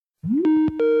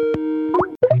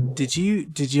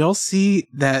Did y'all see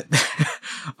that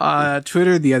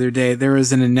Twitter the other day? There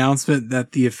was an announcement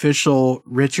that the official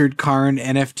Richard Karn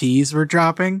NFTs were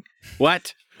dropping.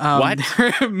 What? What?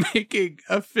 They're making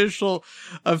official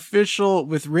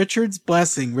with Richard's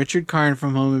blessing. Richard Karn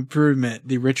from Home Improvement,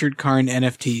 the Richard Karn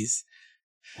NFTs.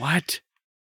 What?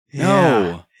 Yeah.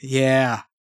 No. Yeah.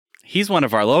 He's one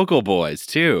of our local boys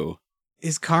too.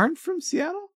 Is Karn from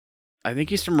Seattle? I think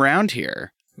he's from around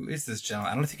here. Who is this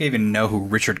gentleman? I don't think I even know who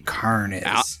Richard Karn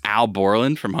is. Al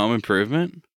Borland from Home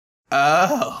Improvement.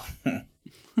 Oh.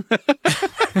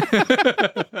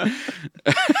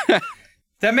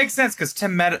 That makes sense because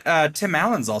Tim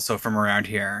Allen's also from around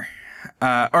here.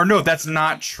 Or no, that's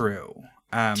not true.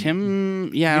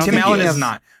 Tim Allen is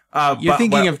not. You're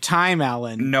thinking of Time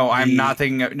Allen. No, I'm not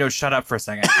thinking of... No, shut up for a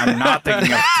second. I'm not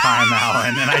thinking of Time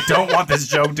Allen, and I don't want this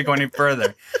joke to go any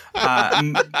further.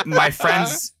 My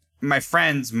friend's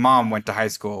mom went to high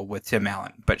school with Tim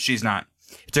Allen, but she's not.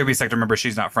 It took me a sec to remember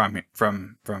she's not from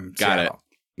Seattle.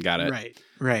 Got it.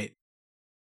 Right.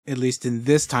 At least in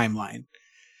this timeline.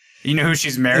 You know who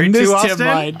she's married to,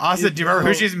 Austin? Austin, do you remember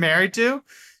who she's married to?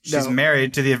 She's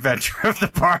married to the Adventure of the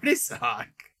Party Sock.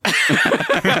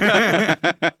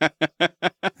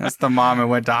 That's the mom who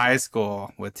went to high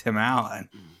school with Tim Allen.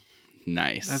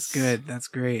 Nice. That's good. That's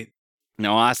great.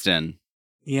 No, Austin.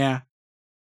 Yeah.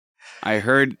 I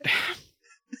heard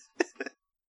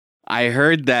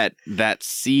that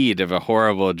seed of a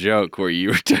horrible joke where you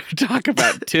were talk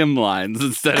about Tim lines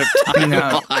instead of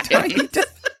timelines.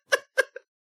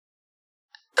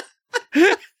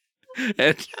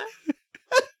 And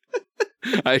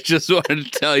I just wanted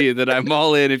to tell you that I'm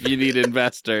all in if you need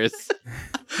investors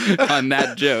on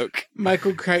that joke.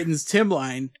 Michael Crichton's Tim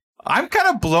line. I'm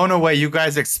kind of blown away. You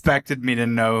guys expected me to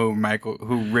know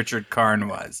who Richard Karn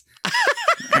was.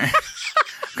 I'm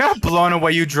kind of blown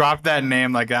away. You dropped that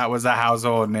name like that was a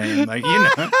household name. Like,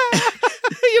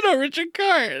 Richard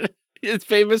Karn is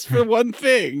famous for one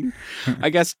thing.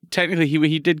 I guess technically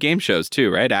he did game shows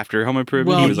too, right? After Home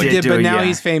Improvement, well, he was like, but now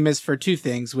he's famous for two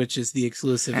things, which is the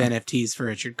exclusive NFTs for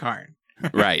Richard Karn.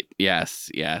 Right. Yes.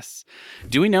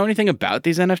 Do we know anything about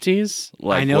these NFTs?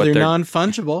 Like, I know they're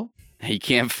non-fungible. You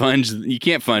can't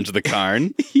funge the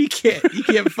Karn. you can't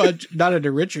funge, not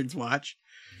under Richard's watch.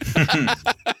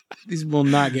 These will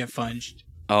not get funged.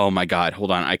 Oh my God. Hold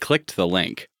on. I clicked the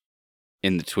link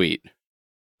in the tweet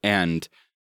and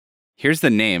here's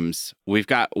the names. We've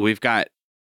got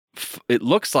it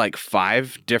looks like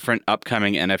 5 different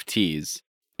upcoming NFTs.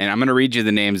 And I'm going to read you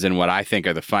the names in what I think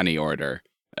are the funny order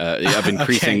of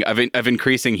increasing of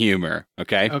increasing humor,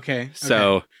 okay? Okay.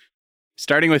 So,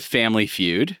 starting with Family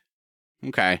Feud.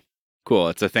 Okay. Cool.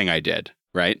 It's a thing I did,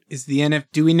 right? Is the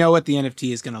do we know what the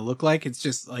NFT is going to look like? It's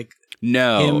just like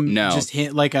No. Just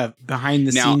like a behind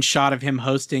the scenes shot of him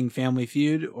hosting Family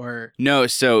Feud, or no.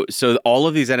 So all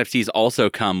of these NFTs also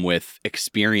come with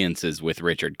experiences with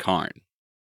Richard Karn.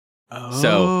 Oh.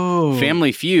 So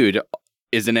Family Feud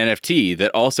is an NFT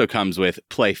that also comes with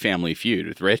Play Family Feud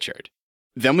with Richard.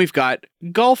 Then we've got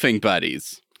Golfing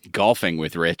Buddies, golfing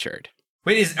with Richard.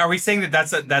 Wait, are we saying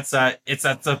that's a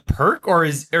perk, or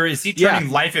is he turning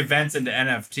life events into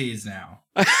NFTs now?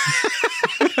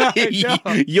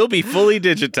 You'll be fully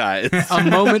digitized. A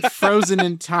moment frozen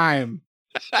in time.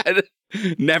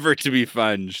 Never to be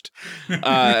funged.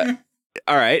 All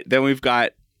right. Then we've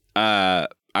got, I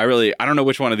don't know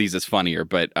which one of these is funnier,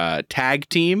 but tag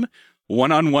team,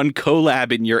 one-on-one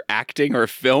collab in your acting or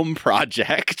film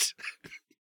project.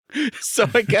 So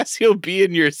I guess he'll be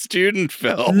in your student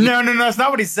film. No, that's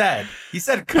not what he said. He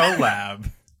said collab.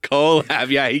 Collab,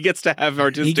 yeah, he gets to have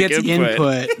artistic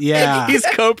input. Yeah. He's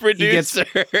co-producer.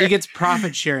 He gets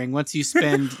profit sharing once you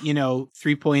spend,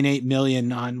 $3.8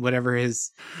 million on whatever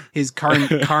his Karn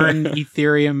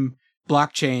Ethereum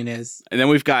blockchain is. And then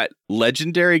we've got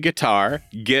legendary guitar,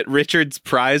 get Richard's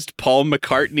prized Paul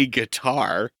McCartney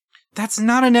guitar. That's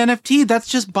not an NFT, that's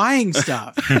just buying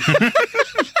stuff.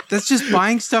 That's just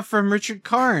buying stuff from Richard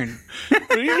Karn.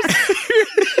 That's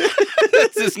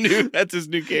his new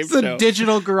game show. It's a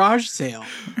digital garage sale.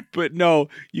 But no,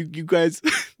 you guys,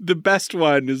 the best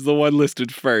one is the one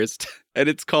listed first. And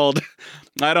it's called,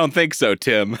 I Don't Think So,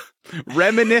 Tim.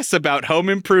 Reminisce about Home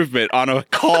Improvement on a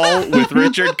call with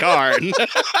Richard Karn.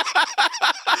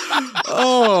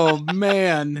 Oh,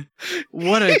 man.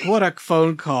 What a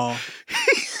phone call.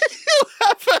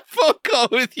 Have a phone call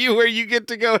with you where you get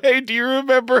to go, hey, do you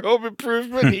remember Home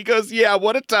Improvement? He goes, yeah,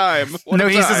 what a time.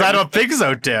 He says, I don't think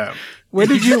so, Tim. Where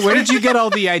did you get all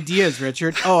the ideas,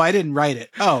 Richard? Oh, I didn't write it.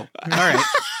 Oh, all right.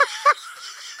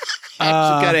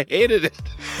 I kind of hated it.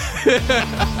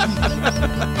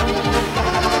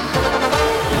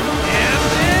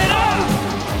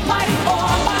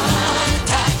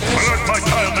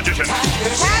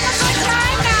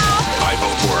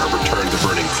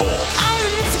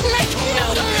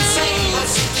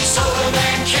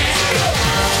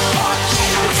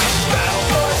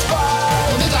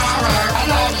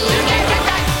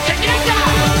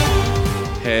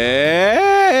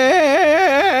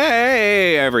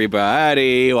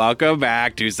 everybody. Welcome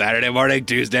back to Saturday Morning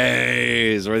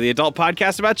Tuesdays. We're the adult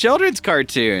podcast about children's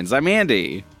cartoons. I'm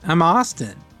Andy. I'm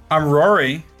Austin. I'm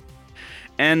Rory.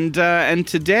 And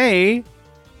today,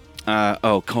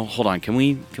 hold on. Can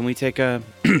we take a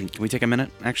minute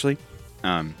actually?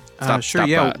 Sure.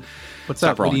 Yeah. What's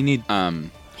up? Rolling. What do you need?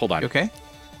 Hold on. You okay?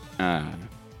 I'm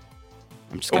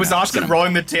just. Was Austin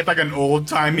rolling the tape like an old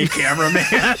timey cameraman?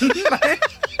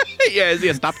 Yeah.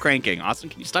 Stop cranking,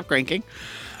 Austin. Can you stop cranking?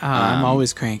 I'm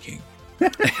always cranking.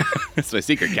 That's my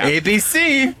secret cap.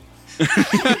 ABC.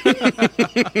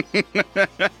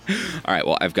 All right.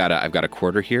 Well, I've got a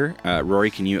quarter here. Rory,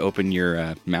 can you open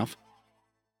your mouth?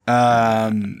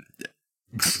 For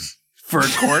a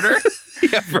quarter?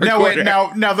 Yeah. For a Now quarter. wait.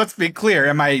 Now let's be clear.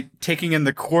 Am I taking in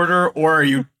the quarter, or are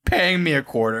you paying me a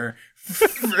quarter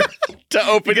to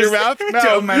open your mouth? To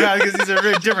open my mouth, because these are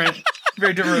very different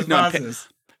No, I'm responses.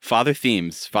 Father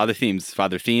Themes.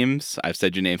 I've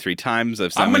said your name 3 times. I've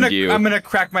I'm summoned you. gonna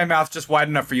crack my mouth just wide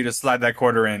enough for you to slide that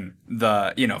quarter in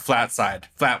the flat side,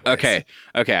 flat ways.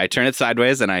 Okay. I turn it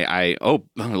sideways, and a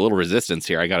little resistance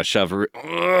here. I got to shove.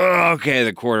 Okay,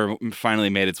 the quarter finally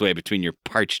made its way between your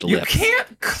parched You lips.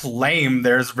 can't claim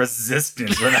there's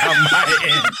resistance without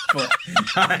my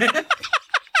input.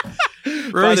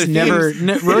 Rory's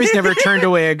never turned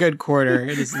away a good quarter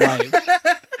in his life.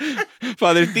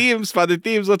 Father Themes,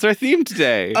 what's our theme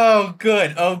today? Oh,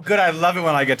 good. I love it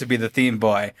when I get to be the theme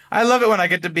boy. I love it when I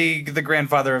get to be the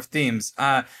grandfather of themes.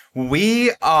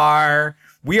 We are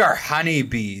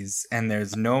honeybees, and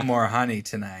there's no more honey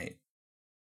tonight.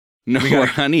 No more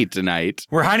honey tonight.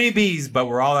 We're honeybees, but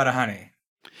we're all out of honey.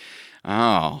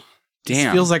 Oh, damn.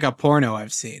 This feels like a porno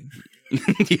I've seen.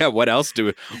 Yeah, what else do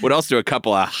a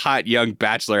couple of hot young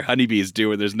bachelor honeybees do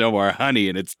when there's no more honey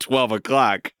and it's 12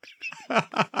 o'clock?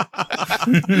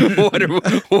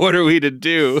 What are we to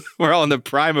do? We're all in the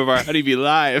prime of our honeybee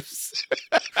lives.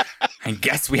 I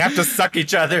guess we have to suck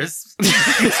each other's.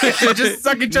 Just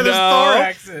suck each other's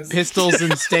thoraxes. Pistils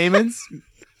and stamens.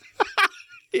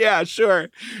 Yeah, sure.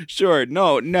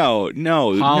 No, don't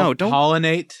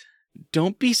Pollinate.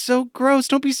 Don't be so gross.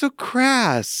 Don't be so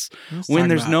crass. When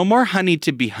there's no more honey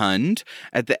to be hunned,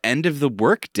 at the end of the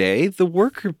workday, the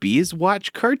worker bees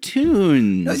watch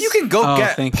cartoons. No, you can go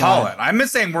get thank pollen. God. I'm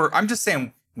just saying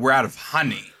we're out of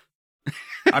honey.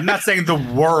 I'm not saying the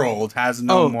world has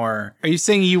no more. Are you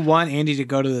saying you want Andy to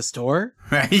go to the store?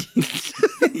 Right?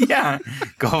 Yeah.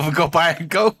 Go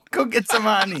get some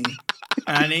honey.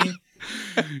 Honey.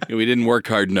 We didn't work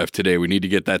hard enough today. We need to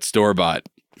get that store-bought.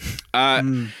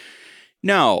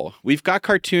 No, we've got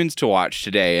cartoons to watch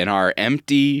today in our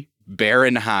empty,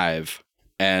 barren hive,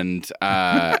 and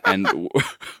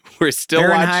we're still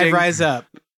Barren watching. Hive, rise up.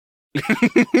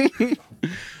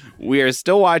 We are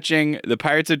still watching The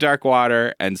Pirates of Dark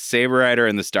Water and Saber Rider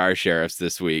and the Star Sheriffs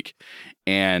this week,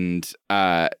 and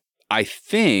I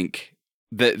think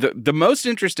the most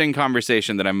interesting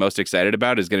conversation that I'm most excited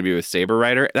about is going to be with Saber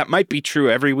Rider. That might be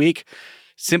true every week,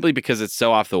 simply because it's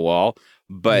so off the wall,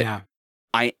 but. Yeah.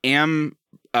 I am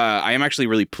actually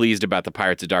really pleased about the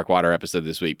Pirates of Dark Water episode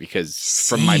this week because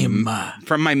from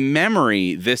my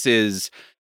memory, this is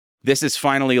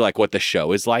finally like what the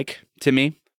show is like to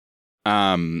me.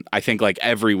 I think like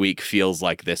every week feels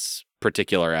like this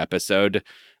particular episode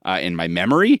in my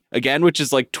memory again, which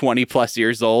is like 20 plus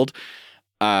years old.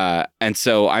 And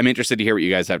so I'm interested to hear what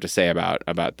you guys have to say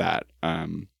about that.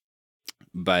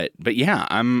 But yeah,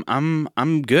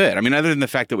 I'm good. I mean, other than the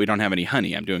fact that we don't have any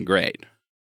honey, I'm doing great.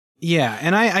 Yeah,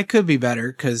 and I could be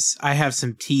better because I have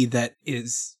some tea that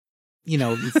is,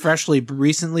 freshly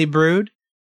recently brewed.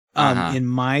 In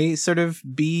my sort of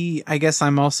bee, I guess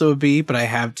I'm also a bee, but I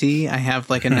have tea. I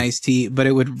have like a nice tea, but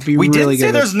it would be really good. We didn't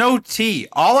say there's no tea.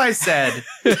 All I said,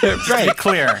 just to be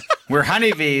clear, we're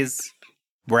honeybees.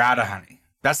 We're out of honey.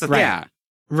 That's the thing. Yeah.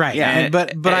 Right. Yeah,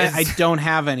 but I don't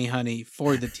have any honey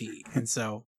for the tea, and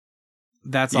so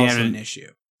that's also an issue.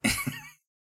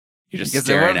 You're just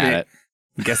staring at it.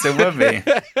 Guess it would be.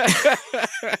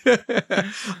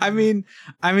 I mean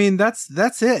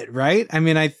that's it, right? I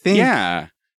mean, I think. Yeah.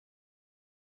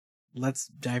 Let's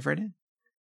dive right in.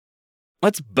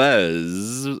 Let's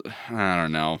buzz. I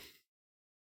don't know.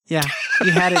 Yeah,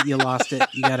 you had it, you lost it.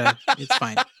 You gotta. It's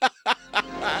fine.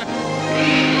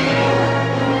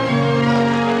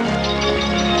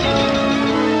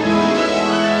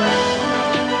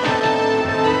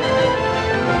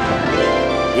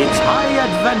 It's high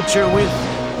adventure with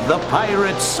the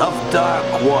Pirates of Dark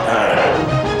Water.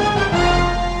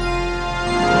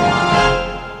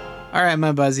 All right,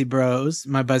 my buzzy bros,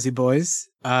 my buzzy boys.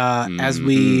 As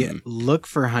we look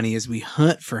for honey, as we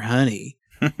hunt for honey,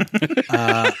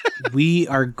 We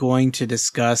are going to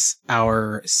discuss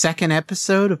our second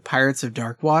episode of Pirates of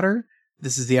Dark Water.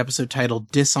 This is the episode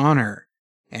titled Dishonor,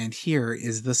 and here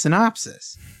is the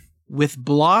synopsis. With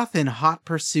Bloth in hot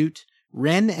pursuit,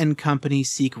 Ren and company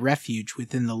seek refuge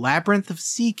within the labyrinth of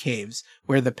sea caves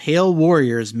where the Pale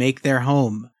Warriors make their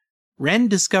home. Ren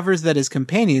discovers that his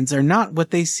companions are not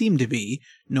what they seem to be,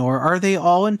 nor are they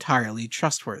all entirely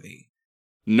trustworthy.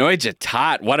 Noija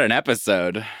Tot, what an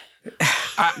episode.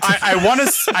 I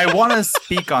want to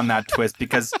speak on that twist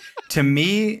because to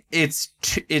me it's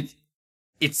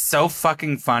so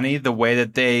fucking funny the way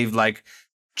that they've like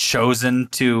chosen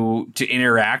to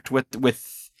interact with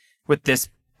this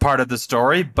part of the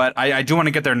story, but I do want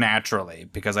to get there naturally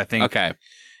because I think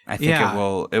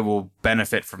it will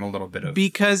benefit from a little bit of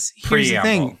because here's the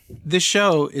thing, the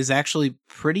show is actually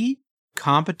pretty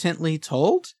competently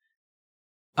told.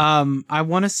 I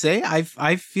want to say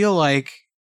I feel like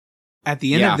at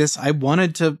the end of this, I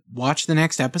wanted to watch the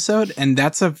next episode, and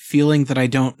that's a feeling that I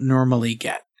don't normally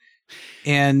get.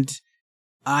 And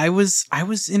I was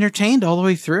entertained all the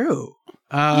way through.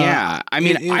 I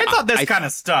mean, I thought this kind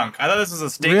of stunk. I thought this was a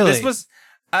stink. Really? This was,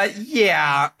 I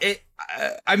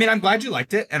mean, I'm glad you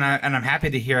liked it, and I'm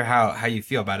happy to hear how you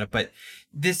feel about it. But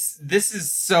this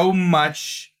is so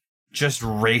much just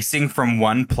racing from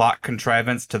one plot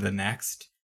contrivance to the next.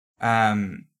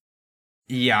 I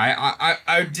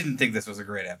didn't think this was a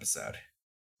great episode.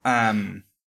 I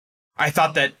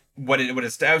thought that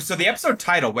so the episode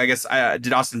title, I guess,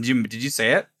 did Austin, did you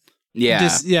say it?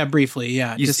 Yeah. Briefly,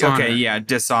 yeah. Dishonor.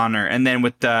 Dishonor. And then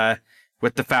with the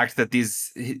fact that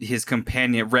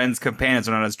Ren's companions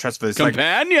are not as trustworthy.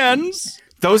 Companions.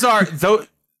 Like,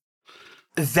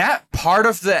 that part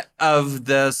of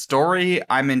the story,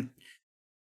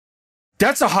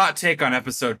 that's a hot take on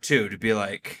episode 2 to be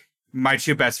like, my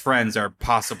two best friends are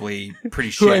possibly pretty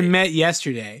shitty. Who I met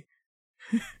yesterday.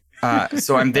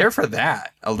 So I'm there for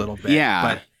that a little bit.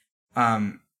 Yeah.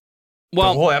 But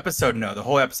the whole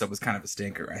episode was kind of a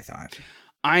stinker, I thought.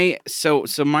 So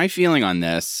my feeling on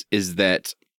this is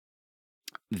that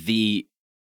this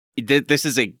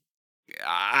is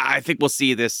I think we'll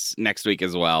see this next week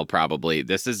as well, probably.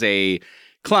 This is a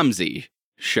clumsy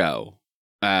show.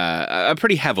 A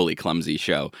pretty heavily clumsy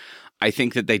show. I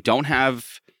think that they don't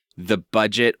have the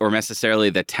budget or necessarily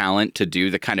the talent to do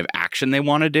the kind of action they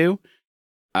want to do,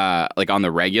 like on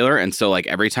the regular. And so like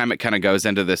every time it kind of goes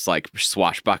into this like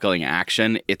swashbuckling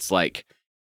action, it's like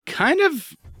kind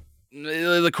of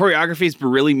the choreography is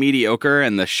really mediocre,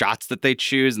 and the shots that they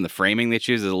choose and the framing they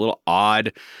choose is a little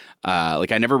odd.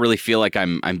 Like I never really feel like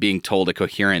I'm being told a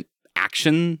coherent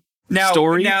action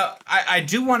story. Now I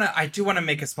do want to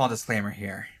make a small disclaimer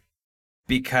here,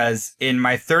 because in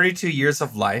my 32 years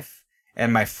of life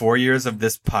and my 4 years of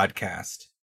this podcast,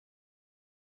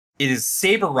 it is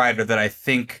Saber Rider that I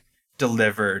think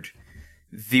delivered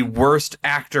the worst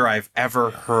actor I've ever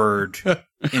heard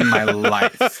in my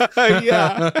life.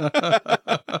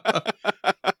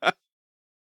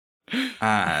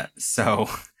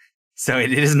 So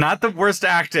it is not the worst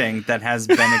acting that has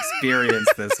been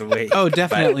experienced this week. Oh,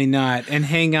 definitely not. And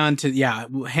hang on to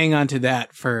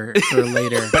that for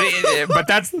later. But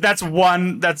that's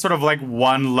sort of like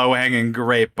one low hanging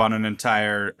grape on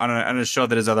on a show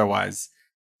that is otherwise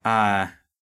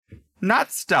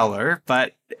not stellar,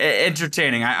 but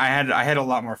entertaining. I had a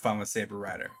lot more fun with Saber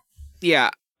Rider.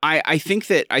 Yeah, I think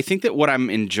that what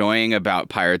I'm enjoying about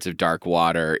Pirates of Dark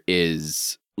Water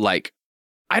is like,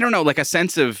 I don't know, like a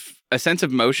sense of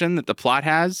motion that the plot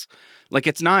has. Like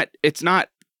it's not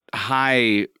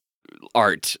high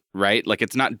art, right? Like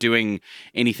it's not doing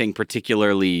anything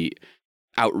particularly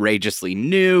outrageously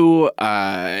new.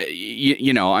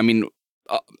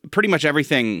 Pretty much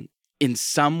everything in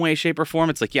some way, shape, or form.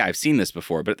 It's like, yeah, I've seen this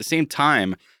before, but at the same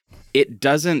time, it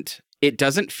doesn't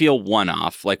feel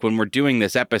one-off. Like when we're doing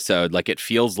this episode, like it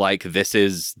feels like this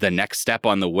is the next step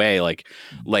on the way. Like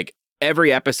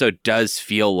every episode does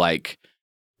feel like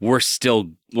we're still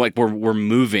like we're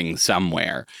moving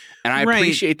somewhere, and I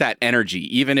appreciate that energy,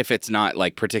 even if it's not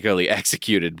like particularly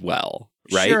executed well.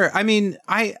 Right? Sure. I mean,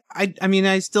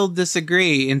 I still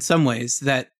disagree in some ways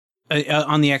that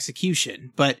on the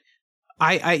execution, but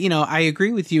I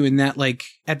agree with you in that, like,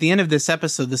 at the end of this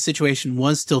episode, the situation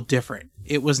was still different.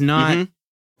 It was not,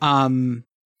 all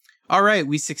right,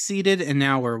 we succeeded and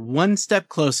now we're one step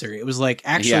closer. It was like,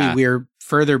 actually, we're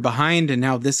further behind, and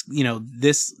now this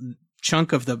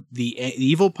chunk of the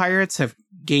evil pirates have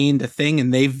gained a thing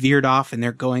and they've veered off and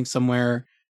they're going somewhere,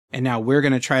 and now we're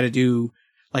going to try to do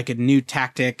like a new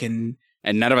tactic, and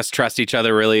none of us trust each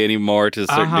other really anymore to a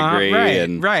certain degree.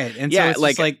 Right. And so it's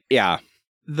like yeah.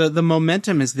 The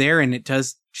momentum is there, and it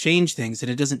does change things,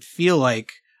 and it doesn't feel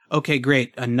like, okay,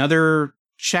 great, another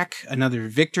check, another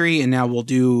victory, and now we'll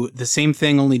do the same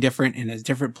thing, only different in a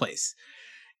different place.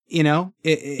 You know,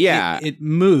 it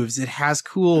moves. It has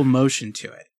cool motion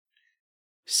to it.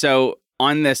 So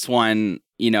on this one,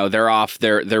 you know, they're off.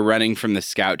 They're running from the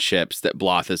scout ships that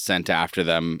Bloth has sent after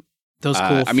them. Those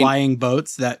cool flying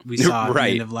boats that we saw at the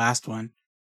end of last one.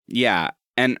 Yeah,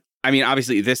 and I mean,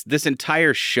 obviously, this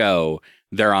entire show,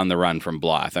 they're on the run from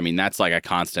Bloth. I mean, that's like a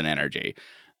constant energy,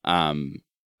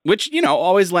 which, you know,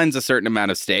 always lends a certain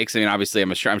amount of stakes. I mean, obviously,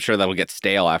 I'm sure that'll get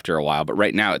stale after a while, but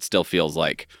right now it still feels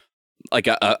like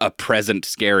a present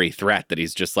scary threat that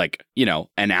he's just like, you know,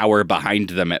 an hour behind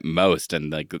them at most,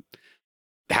 and like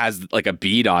has like a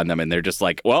bead on them, and they're just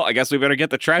like, well, I guess we better get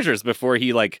the treasures before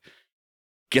he like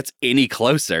gets any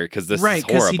closer, because this is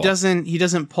horrible. Right, because he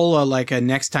doesn't pull a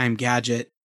next time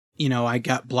gadget. You know, I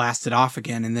got blasted off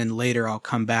again, and then later I'll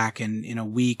come back in a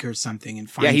week or something and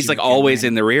find. Yeah, he's like always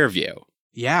in the rear view.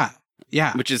 Yeah,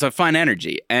 which is a fun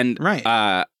energy, and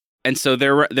right. And so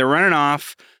they're running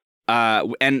off.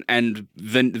 And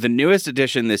the newest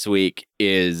addition this week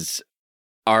is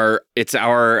our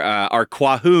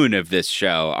Quahoon of this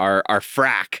show, our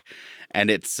frack,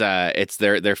 and it's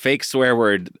their fake swear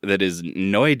word that is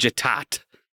Noijatat,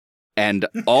 and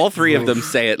all three of them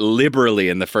say it liberally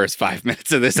in the first 5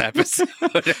 minutes of this episode.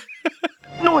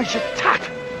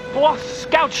 Noijatat, Bloth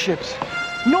scout ships.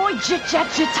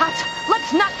 Noijatat,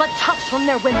 let's not let tops from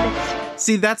their windmills.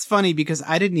 See, that's funny because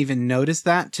I didn't even notice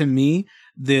that. To me,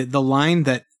 the line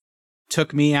that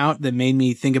took me out, that made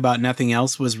me think about nothing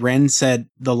else, was Ren said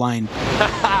the line,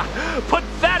 "Put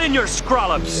that in your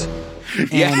scrollops."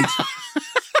 And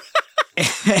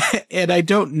and I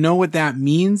don't know what that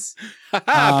means. Put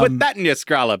that in your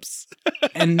scrollops.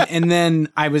 and then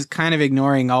I was kind of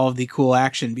ignoring all of the cool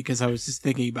action because I was just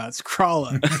thinking about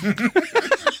scrollops.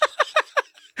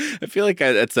 I feel like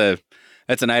that's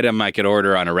an item I could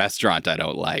order on a restaurant I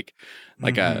don't like.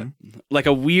 Like a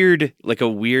weird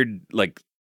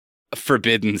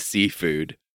forbidden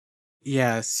seafood.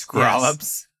 Yes.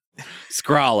 Scrollops. Yes.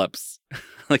 Scrollops.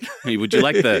 Like, would you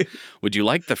like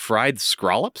the fried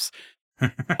scrollops?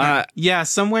 Yeah,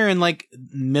 somewhere in like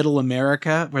middle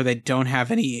America where they don't have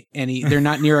any they're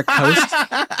not near a coast.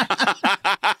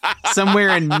 Somewhere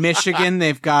in Michigan,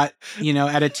 they've got, you know,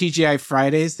 at a TGI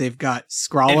Fridays, they've got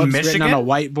scrollops written on a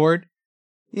whiteboard.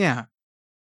 Yeah.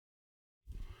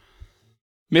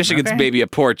 Michigan's maybe a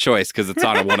poor choice because it's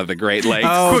on one of the Great Lakes.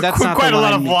 Oh, that's not quite the a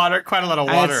one lot of water. Quite a lot of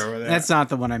water over there. That's not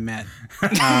the one I meant.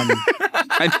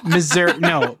 Missouri?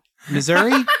 No.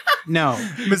 Missouri? No.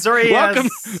 Missouri.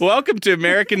 Welcome to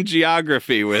American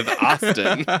Geography with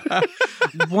Austin.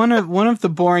 One of the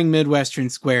boring Midwestern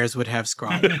squares would have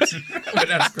scrollops. Would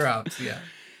have scrollops, yeah.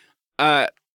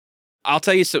 I'll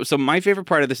tell you. So my favorite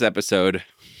part of this episode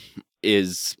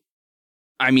is,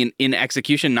 I mean, in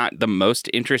execution, not the most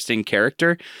interesting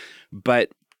character, but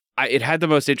it had the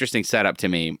most interesting setup to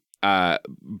me.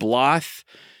 Bloth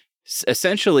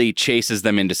essentially chases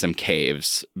them into some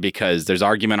caves because there's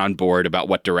argument on board about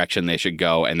what direction they should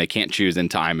go, and they can't choose in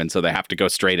time, and so they have to go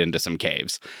straight into some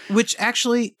caves. Which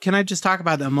actually, can I just talk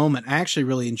about that moment? I actually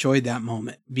really enjoyed that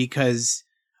moment because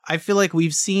I feel like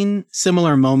we've seen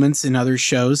similar moments in other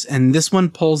shows, and this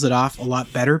one pulls it off a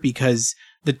lot better because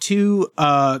the two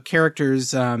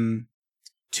characters,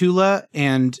 Tula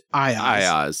and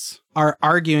Ayaz, are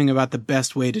arguing about the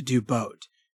best way to do boat.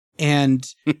 And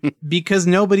because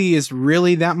nobody is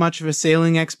really that much of a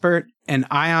sailing expert, and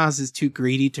Ayaz is too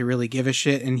greedy to really give a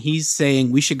shit, and he's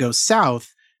saying we should go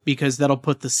south because that'll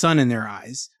put the sun in their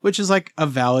eyes, which is like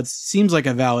seems like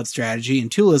a valid strategy.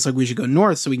 And Tula's like, we should go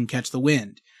north so we can catch the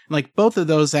wind. Like, both of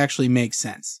those actually make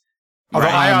sense. Although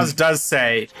Ayaz does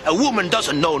say, a woman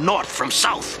doesn't know north from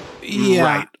south.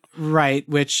 Yeah, right.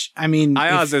 Which, I mean,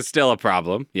 Ayaz is still a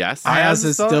problem. Yes. Ayaz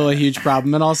is still a huge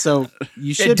problem. And also,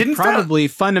 you should probably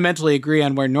fundamentally agree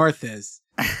on where north is.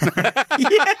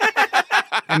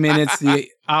 I mean, it's the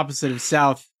opposite of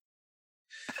south.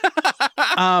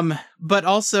 But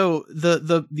also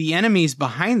the enemies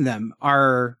behind them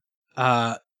are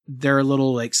their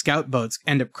little like scout boats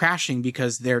end up crashing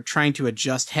because they're trying to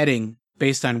adjust heading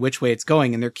based on which way it's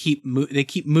going, and they keep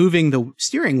moving the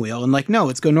steering wheel and like, no,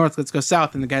 let's go north, let's go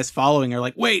south, and the guys following are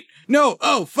like, wait, no,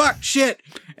 oh fuck, shit,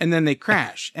 and then they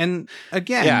crash. And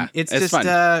again, it's just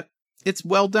fun. It's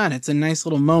well done. It's a nice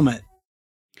little moment.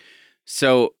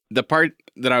 So the part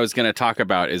that I was going to talk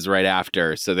about is right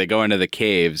after. So they go into the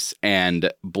caves,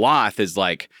 and Bloth is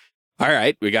like, all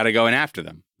right, we got to go in after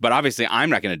them. But obviously, I'm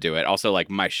not going to do it. Also, like,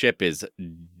 my ship is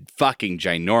fucking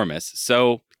ginormous.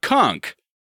 So, Conk,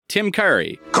 Tim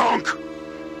Curry. Conk,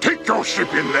 take your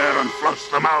ship in there and flush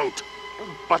them out.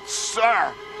 But,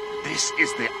 sir, this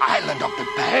is the island of the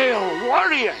Pale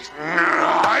Warriors.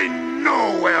 I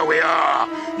know where we are,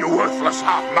 you worthless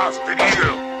half-masted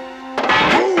eagle.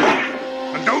 Move!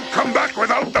 And don't come back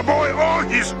without the boy or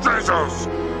his treasures.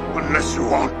 Unless you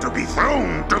want to be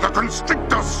thrown to the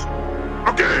constrictors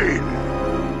again.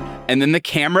 And then the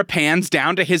camera pans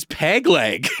down to his peg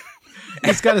leg.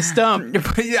 He's got a stump.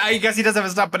 I guess he does have a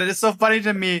stump, but it is so funny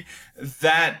to me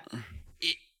that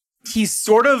he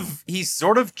sort of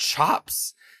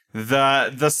chops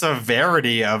the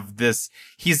severity of this.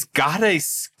 He's got a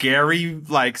scary,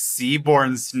 like,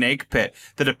 seaborn snake pit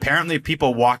that apparently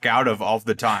people walk out of all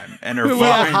the time and are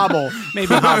fine.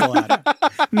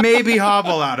 Maybe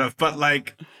hobble out of. But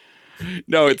like,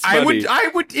 no, it's funny. I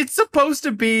would. It's supposed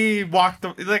to be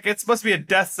it's supposed to be a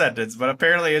death sentence, but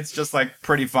apparently it's just like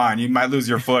pretty fine. You might lose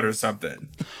your foot or something.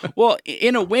 Well,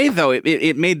 in a way, though,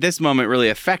 it made this moment really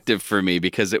effective for me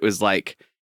because it was like,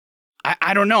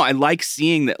 I don't know. I like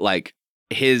seeing that, like,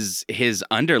 his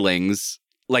underlings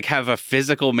like have a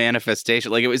physical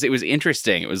manifestation. Like, it was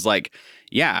interesting. It was like,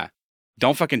 yeah,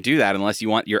 don't fucking do that unless you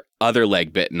want your other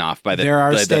leg bitten off by the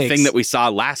thing that we saw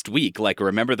last week. Like,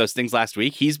 remember those things last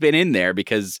week? He's been in there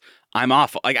because I'm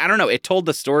awful. Like, I don't know. It told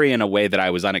the story in a way that I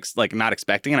was not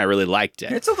expecting, and I really liked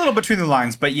it. It's a little between the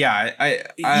lines, but yeah,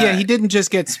 yeah, he didn't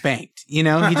just get spanked. You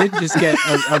know, he didn't just get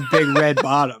a big red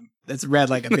bottom that's red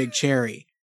like a big cherry.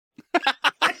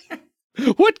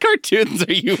 What cartoons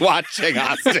are you watching,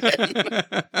 Austin?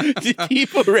 Do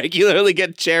people regularly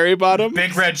get cherry bottom?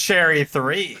 Big Red Cherry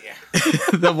 3.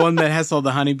 The one that has all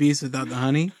the honeybees without the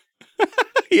honey?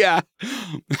 Yeah.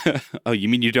 Oh, you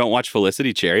mean you don't watch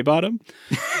Felicity Cherry Bottom?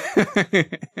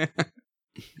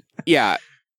 Yeah.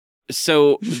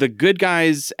 So the good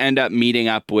guys end up meeting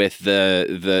up with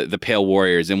the Pale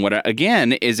Warriors, and what,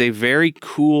 again, is a very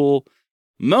cool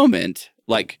moment,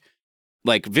 like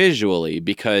visually,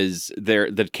 because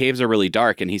the caves are really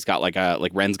dark, and he's got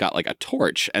Ren's got like a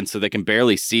torch, and so they can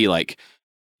barely see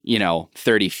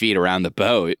 30 feet around the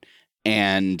boat.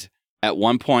 And at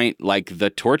one point, like,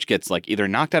 the torch gets like either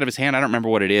knocked out of his hand, I don't remember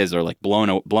what it is, or like blown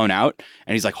out,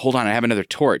 and he's like, hold on, I have another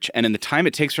torch. And in the time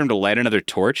it takes for him to light another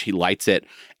torch, he lights it,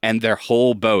 and their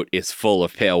whole boat is full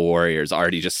of Pale Warriors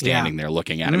already just standing there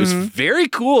looking at it. It was very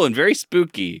cool and very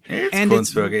spooky. It's cool and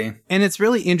spooky. And it's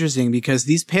really interesting because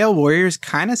these Pale Warriors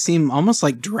kind of seem almost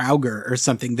like Draugr or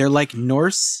something. They're like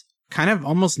Norse, kind of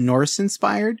almost Norse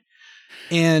inspired.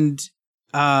 And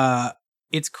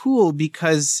it's cool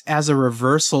because as a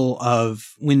reversal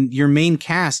of when your main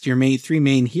cast, your three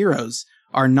main heroes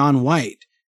are non-white,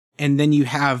 and then you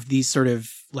have these sort of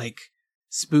like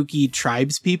spooky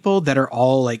tribes people that are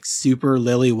all like super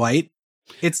lily white.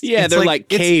 They're like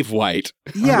cave white.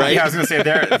 Yeah, right? Yeah, I was gonna say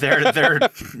they're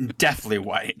definitely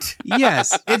white.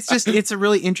 Yes, it's a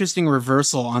really interesting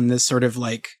reversal on this sort of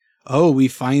like, oh, we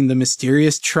find the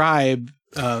mysterious tribe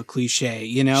cliche,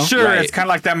 you know? Sure, right. It's kind of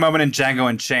like that moment in Django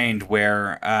Unchained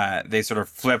where they sort of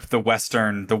flip the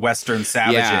Western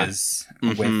savages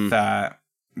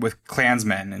with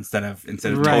Klansmen instead of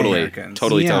Americans.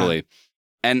 Totally.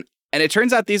 And it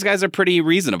turns out these guys are pretty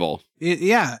reasonable.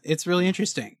 It's really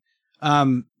interesting.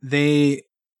 They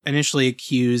initially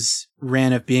accuse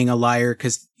Ren of being a liar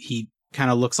because he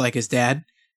kind of looks like his dad,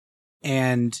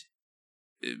 and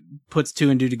puts two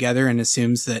and two together and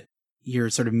assumes that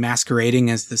you're sort of masquerading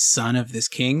as the son of this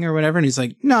king or whatever. And he's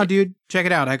like, no, dude, check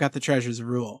it out. I got the treasures of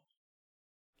rule.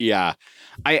 Yeah.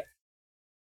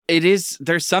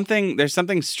 There's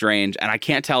something strange, and I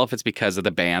can't tell if it's because of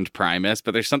the band Primus,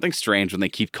 but there's something strange when they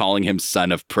keep calling him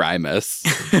Son of Primus.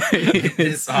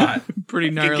 It's odd.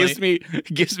 Pretty gnarly. It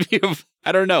gives me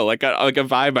I don't know, like a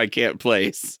vibe I can't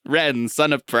place. Ren,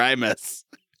 Son of Primus.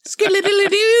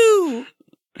 Skidly-dilly-doo!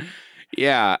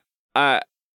 Yeah.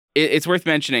 It's worth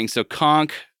mentioning. So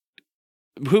Conk,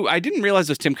 who I didn't realize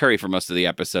was Tim Curry for most of the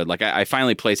episode. Like, I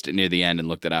finally placed it near the end and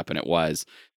looked it up, and it was.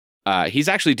 He's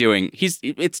actually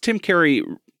it's Tim Curry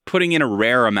putting in a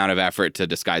rare amount of effort to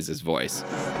disguise his voice.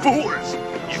 Fools!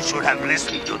 You should have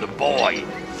listened to the boy.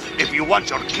 If you want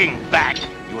your king back,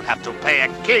 you'll have to pay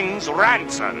a king's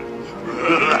ransom.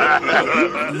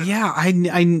 Yeah,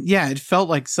 it felt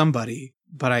like somebody,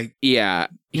 but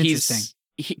interesting.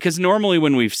 Because normally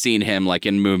when we've seen him, like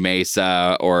in Moo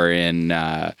Mesa or in,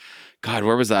 God,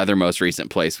 where was the other most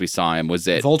recent place we saw him? Was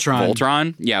it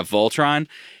Voltron? Yeah, Voltron.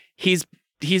 He's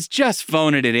just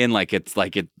phoning it in like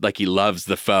he loves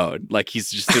the phone. Like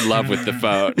he's just in love with the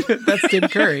phone. That's Tim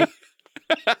Curry.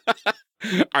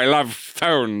 I love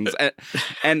phones.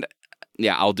 And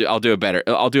yeah, I'll do a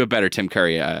better Tim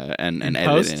Curry and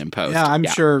edit it in post. Yeah, I'm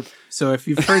sure. So if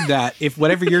you've heard that, if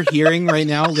whatever you're hearing right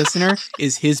now, listener,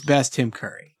 is his best Tim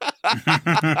Curry.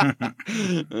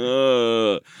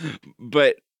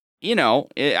 But, you know,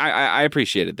 I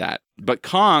appreciated that. But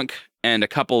Conk and a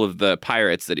couple of the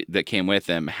pirates that came with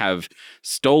him have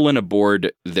stolen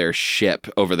aboard their ship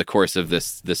over the course of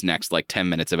this next like 10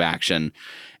 minutes of action.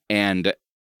 And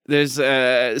there's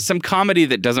some comedy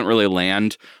that doesn't really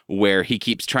land, where he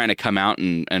keeps trying to come out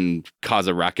and cause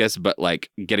a ruckus, but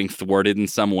like getting thwarted in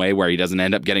some way where he doesn't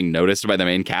end up getting noticed by the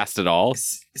main cast at all.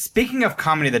 Speaking of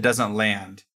comedy that doesn't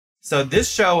land, so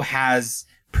this show has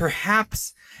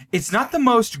perhaps, it's not the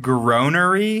most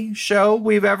groanery show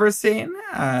we've ever seen.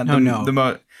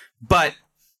 But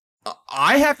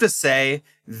I have to say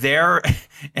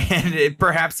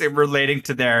perhaps relating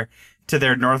to their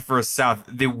North versus South,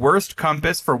 the worst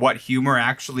compass for what humor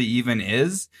actually even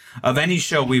is of any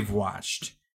show we've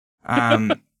watched.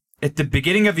 At the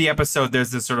beginning of the episode,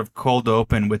 there's this sort of cold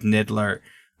open with Niddler,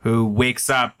 who wakes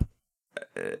up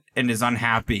and is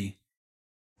unhappy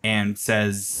and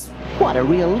says, "What a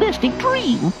realistic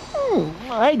dream.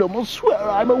 I'd almost swear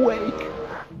I'm awake."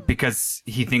 Because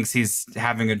he thinks he's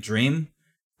having a dream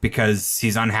because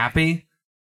he's unhappy.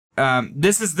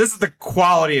 This is the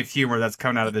quality of humor that's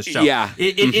coming out of this show. Yeah.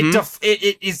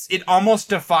 It almost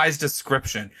defies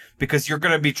description, because you're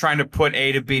going to be trying to put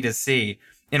A to B to C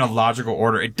in a logical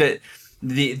order.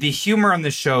 The humor on the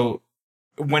show,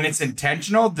 when it's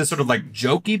intentional, the sort of like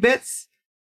jokey bits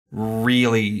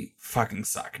really fucking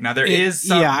suck. Now there is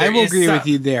some, I will agree with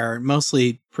you there.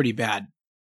 Mostly pretty bad.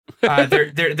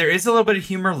 There is a little bit of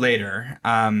humor later.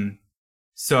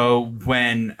 So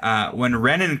when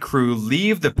Ren and crew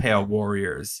leave the Pale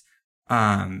Warriors,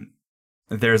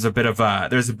 there's a bit of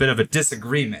a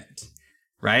disagreement,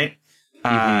 right?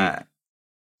 The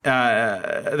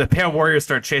Pale Warriors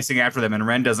start chasing after them, and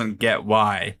Ren doesn't get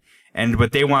why. And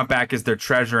what they want back is their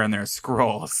treasure and their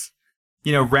scrolls.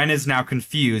 You know, Ren is now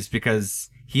confused because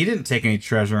he didn't take any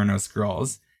treasure or no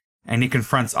scrolls. And he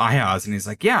confronts Ayaz, and he's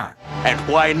like, "Yeah. And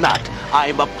why not?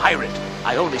 I'm a pirate.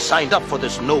 I only signed up for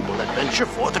this noble adventure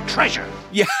for the treasure."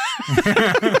 Yeah.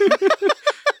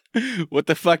 What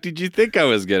the fuck did you think I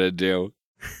was gonna do?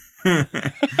 Yeah,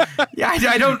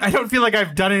 I don't feel like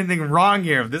I've done anything wrong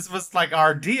here. This was like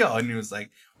our deal." And he was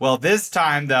like, "Well, this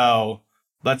time though,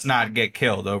 let's not get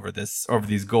killed over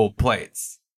these gold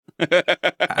plates."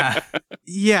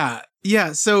 Yeah.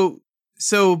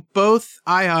 So both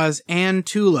Ayaz and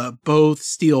Tula both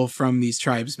steal from these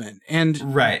tribesmen,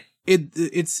 and right.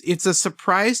 It's a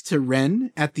surprise to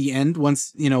Ren at the end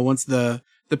once the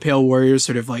Pale Warriors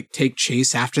sort of like take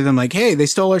chase after them, like, "Hey, they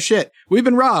stole our shit. We've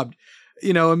been robbed,"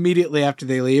 immediately after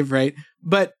they leave, right?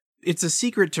 But it's a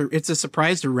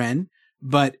surprise to Ren.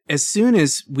 But as soon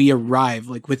as we arrive,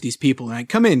 like with these people, and I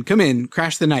come in,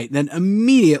 crash the night, then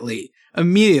immediately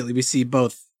we see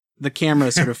both. The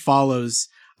camera sort of follows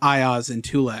Ayaz and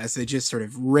Tula as they just sort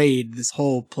of raid this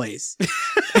whole place.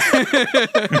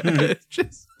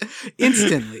 Just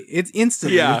instantly. It's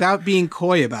instantly, without being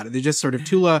coy about it. They just sort of,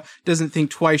 Tula doesn't think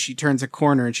twice. She turns a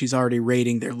corner and she's already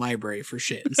raiding their library for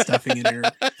shit and stuffing it in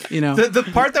her, The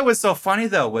part that was so funny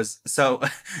though was so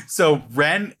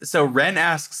Ren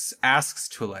asks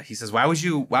Tula, he says, why would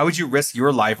you risk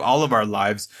your life, all of our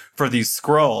lives, for these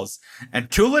scrolls?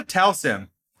 And Tula tells him,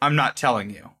 "I'm not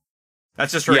telling you."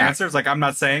 That's just her answer. It's like, "I'm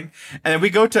not saying." And then we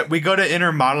go to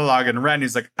inner monologue, and Ren,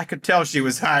 he's like, "I could tell she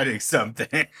was hiding something."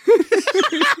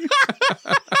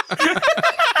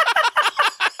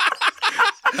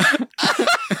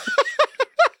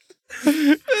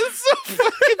 It's so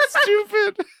fucking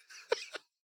stupid.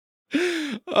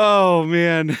 Oh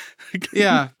man.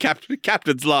 Yeah.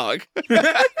 Captain's log.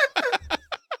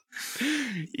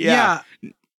 Yeah.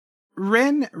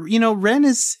 Ren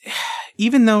is,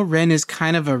 even though Ren is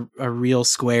kind of a real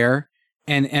square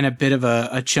and a bit of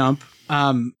a chump,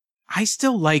 I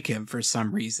still like him for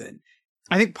some reason.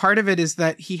 I think part of it is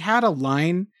that he had a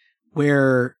line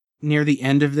where near the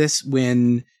end of this,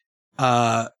 when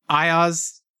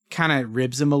Ayaz kind of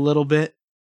ribs him a little bit,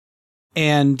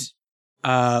 and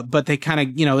but they kind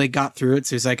of, they got through it,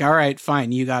 so he's like, "All right,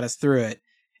 fine, you got us through it."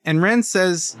 And Ren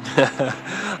says,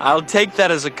 "I'll take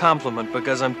that as a compliment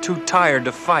because I'm too tired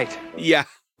to fight." Yeah.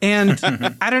 And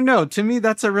I don't know, to me,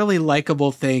 that's a really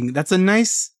likable thing. That's a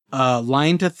nice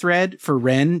line to thread for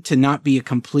Ren, to not be a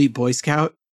complete Boy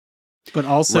Scout, but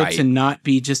also to not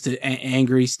be just an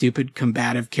angry, stupid,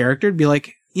 combative character. To be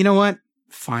like, "You know what?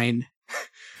 Fine.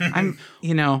 I'm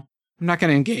not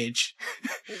going to engage."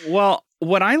 Well,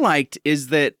 what I liked is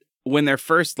that when they're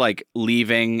first like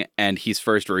leaving and he's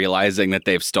first realizing that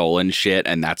they've stolen shit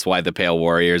and that's why the Pale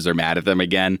Warriors are mad at them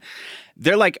again,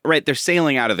 they're like, right, they're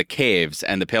sailing out of the caves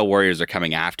and the Pale Warriors are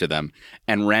coming after them.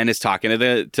 And Ren is talking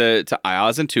to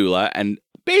Ayaz and Tula, and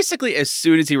basically as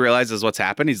soon as he realizes what's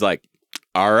happened, he's like,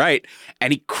 all right.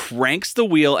 And he cranks the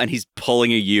wheel and he's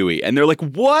pulling a Yui. And they're like,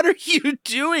 what are you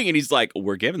doing? And he's like,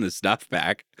 we're giving the stuff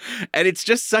back. And it's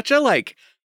just such a like,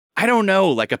 I don't know,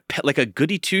 like a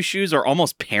goody two shoes or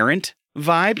almost parent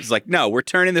vibe. It's like, no, we're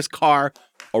turning this car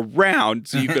around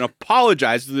so you can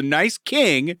apologize to the nice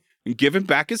king and give him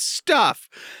back his stuff.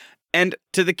 And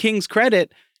to the king's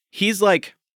credit, he's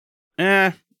like,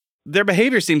 their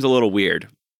behavior seems a little weird.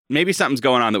 Maybe something's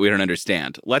going on that we don't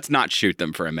understand. Let's not shoot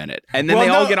them for a minute. And then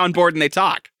all get on board and they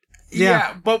talk.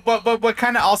 Yeah, but what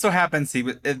kind of also happens,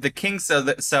 the king,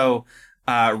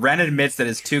 Ren admits that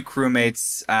his 2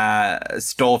 crewmates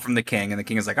stole from the king, and the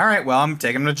king is like, all right, well, I'm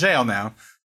taking them to jail now.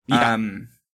 Yeah.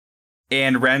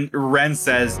 And Ren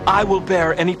says, I will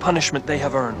bear any punishment they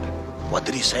have earned. What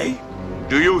did he say?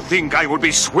 Do you think I will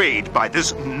be swayed by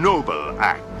this noble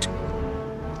act?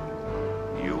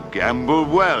 You gamble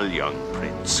well, young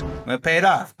prince. It paid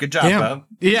off. Good job, Bo.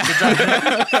 Yeah.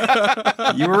 Good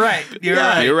job. You were right.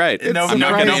 You're right. No, I'm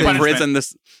not going to imprison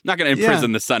this. Not going to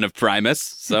imprison the son of Primus.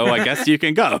 So I guess you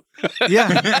can go.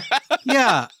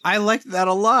 Yeah. I liked that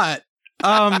a lot.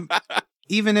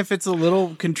 Even if it's a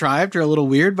little contrived or a little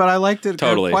weird, but I liked it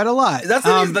quite a lot. That's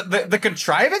the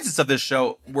contrivances of this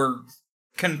show were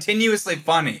continuously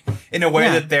funny in a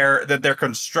way that their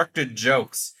constructed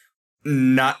jokes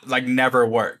never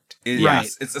worked.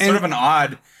 It's sort of an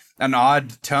odd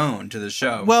tone to the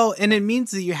show. Well, and it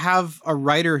means that you have a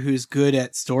writer who's good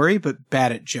at story but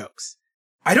bad at jokes.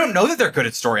 I don't know that they're good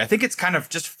at story. I think it's kind of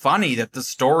just funny that the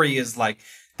story is like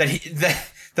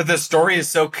that the story is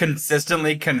so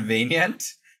consistently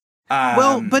convenient.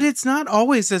 But it's not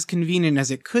always as convenient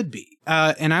as it could be.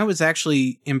 And I was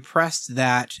actually impressed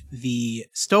that the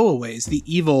stowaways, the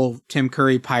evil Tim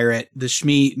Curry pirate, the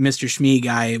Mr. Shmee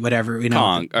guy, whatever,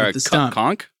 Conk. with the stump.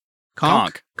 Conk.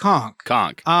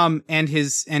 And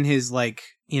his like,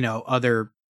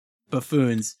 other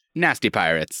buffoons. Nasty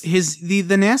pirates.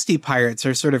 The nasty pirates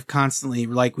are sort of constantly,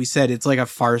 like we said, it's like a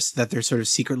farce that they're sort of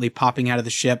secretly popping out of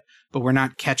the ship, but we're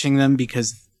not catching them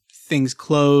because things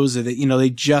close or that, they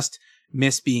just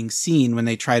miss being seen when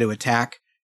they try to attack.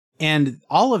 And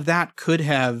all of that could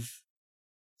have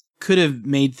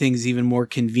made things even more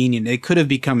convenient. It could have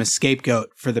become a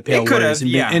scapegoat for the Pale Warriors.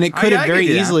 And it could have very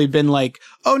easily been like,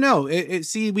 oh no,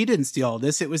 see, we didn't steal all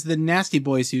this. It was the nasty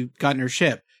boys who got in our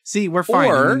ship. See, we're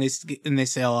fine. And they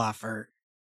sail off.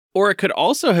 Or it could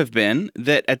also have been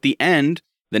that at the end,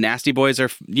 the nasty boys are,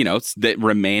 that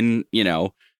remain,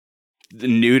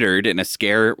 neutered in a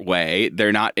scare way.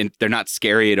 They're not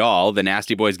scary at all. The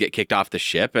nasty boys get kicked off the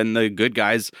ship and the good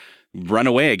guys run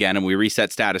away again. And we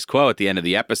reset status quo at the end of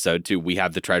the episode to we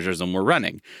have the treasures and we're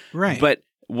running. Right. But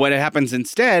what happens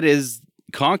instead is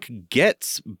Conk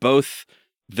gets both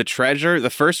the treasure, the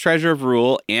first treasure of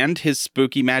Rule, and his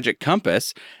spooky magic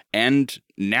compass. And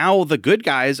now the good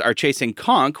guys are chasing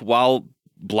Conk while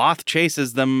Bloth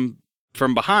chases them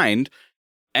from behind.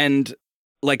 And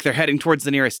like they're heading towards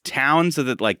the nearest town so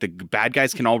that like the bad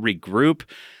guys can all regroup.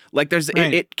 Like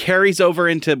it carries over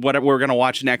into what we're going to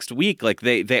watch next week. Like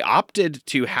they opted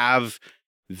to have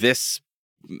this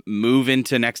move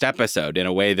into next episode in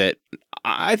a way that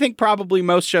I think probably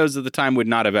most shows of the time would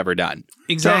not have ever done.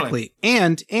 Exactly.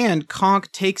 Totally. And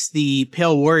Conk takes the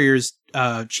Pale Warriors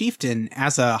chieftain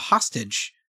as a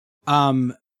hostage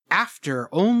only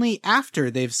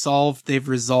after they've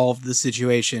resolved the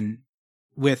situation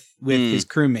with his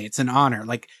crewmates and honor.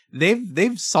 Like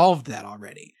they've solved that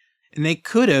already. And they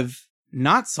could have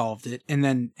not solved it and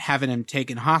then having him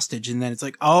taken hostage and then it's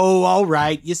like, oh, all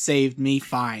right, you saved me,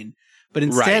 fine. But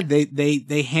instead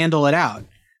they handle it out.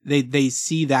 They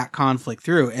see that conflict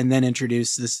through and then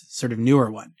introduce this sort of newer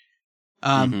one.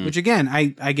 Which again,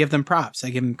 I give them props. I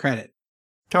give them credit.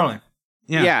 Totally.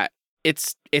 Yeah.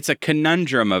 It's a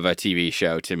conundrum of a TV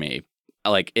show to me.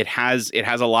 Like it has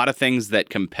a lot of things that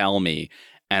compel me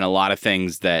and a lot of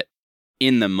things that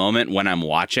in the moment when I'm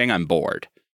watching, I'm bored.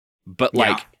 But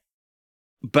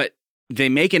but they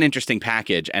make an interesting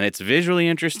package and it's visually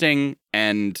interesting.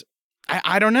 And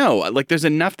I don't know, like there's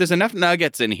enough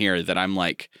nuggets in here that I'm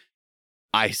like,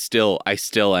 I still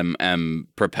am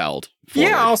propelled forward.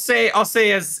 Yeah, I'll say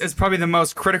as probably the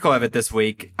most critical of it this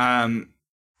week.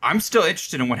 I'm still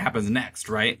interested in what happens next,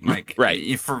 right? Like,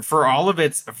 right. For all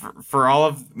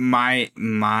of my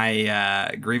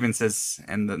grievances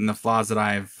and the flaws that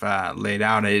I've laid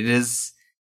out,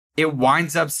 it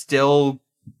winds up still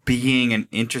being an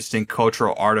interesting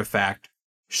cultural artifact,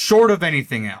 short of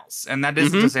anything else. And that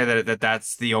isn't to say that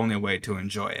that's the only way to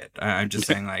enjoy it. I'm just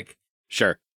saying, like,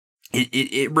 sure,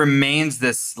 it remains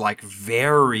this like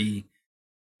very,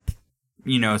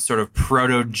 sort of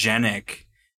protogenic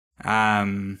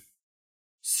form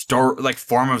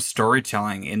of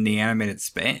storytelling in the animated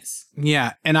space.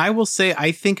 Yeah, and I will say,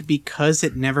 I think because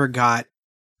it never got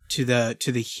to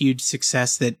the huge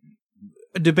success that,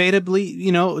 debatably,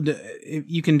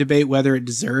 you can debate whether it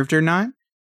deserved or not.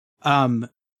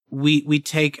 We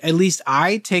take, at least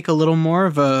I take a little more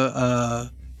of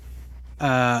a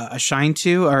shine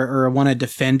to, or want to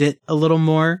defend it a little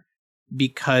more,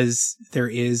 because there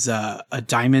is a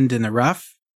diamond in the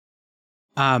rough.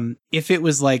 If it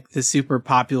was like the super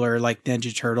popular like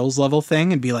Ninja Turtles level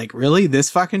thing, and be like, really, this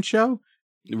fucking show?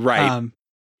 Right.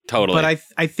 Totally. But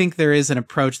I think there is an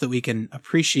approach that we can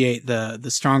appreciate the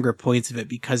stronger points of it,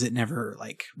 because it never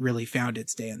like really found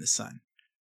its day in the sun.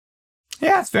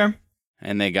 Yeah, that's fair.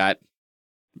 And they got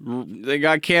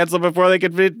canceled before they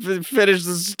could finish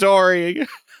the story.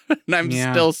 And I'm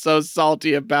still so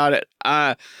salty about it.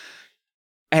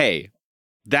 Hey,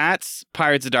 that's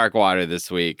Pirates of Dark Water this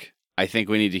week. I think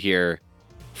we need to hear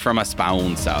from a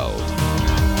sponsor.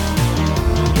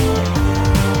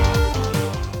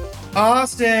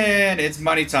 Austin, it's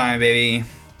money time, baby.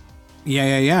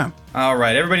 Yeah. All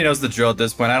right, everybody knows the drill at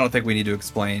this point. I don't think we need to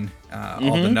explain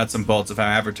all the nuts and bolts of how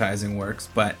advertising works,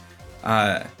 but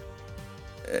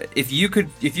if you could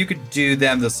do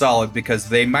them the solid, because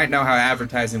they might know how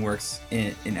advertising works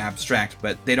in abstract,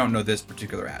 but they don't know this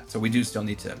particular ad. So we do still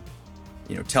need to,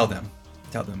 tell them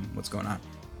what's going on.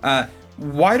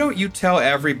 Why don't you tell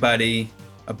everybody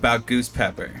about Goose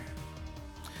Pepper?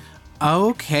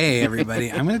 Okay,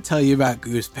 everybody, I'm going to tell you about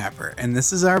Goose Pepper, and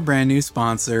this is our brand new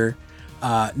sponsor.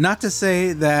 Not to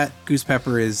say that Goose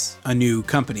Pepper is a new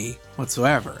company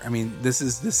whatsoever. I mean, this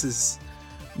is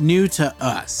new to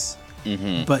us.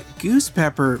 Mm-hmm. But Goose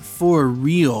Pepper, for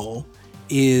real,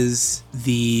 is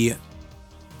the...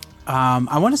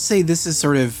 I want to say this is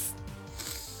sort of...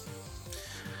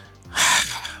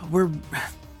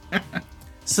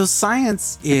 So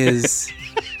science is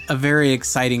a very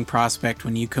exciting prospect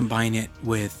when you combine it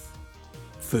with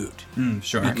food.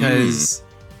 Sure. Because,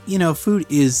 food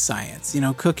is science.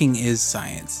 Cooking is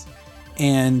science.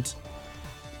 And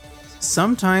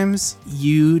sometimes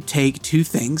you take two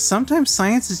things. Sometimes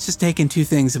science is just taking two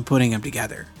things and putting them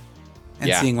together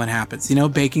and seeing what happens.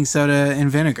 Baking soda and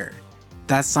vinegar.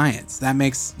 That's science. That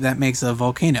makes a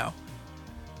volcano.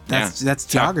 That's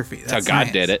geography. That's how God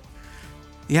science. did it.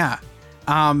 Yeah.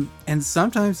 And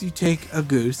sometimes you take a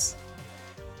goose,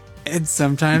 and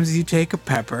sometimes you take a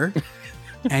pepper,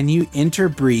 and you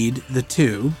interbreed the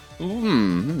two,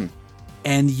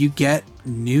 and you get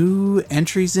new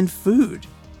entries in food.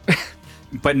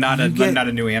 But not a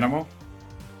new animal?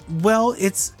 Well,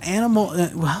 it's animal.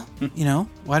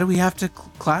 Why do we have to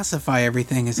classify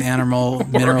everything as animal,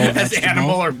 mineral, as vegetable?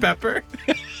 Animal or pepper?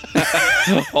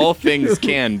 All things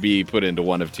can be put into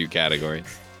one of two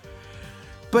categories.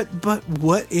 But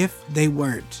what if they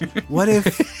weren't? What if,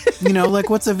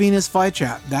 what's a Venus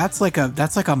flytrap? That's like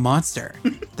a monster.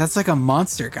 That's like a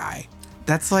monster guy.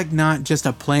 That's like not just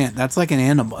a plant. That's like an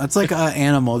animal. That's like an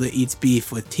animal that eats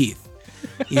beef with teeth.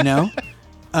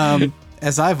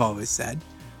 As I've always said.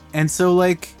 And so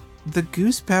the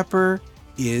Goose Pepper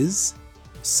is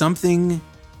something,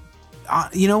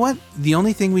 you know what? The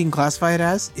only thing we can classify it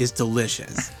as is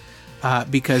delicious.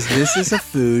 Because this is a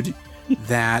food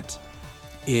that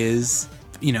is,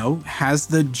 has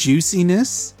the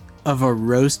juiciness of a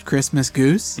roast Christmas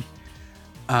goose,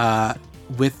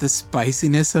 with the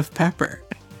spiciness of pepper.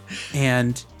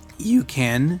 And you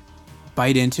can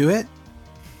bite into it,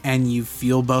 and you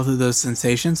feel both of those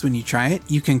sensations when you try it.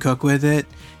 You can cook with it.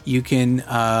 You can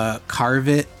carve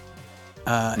it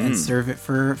and serve it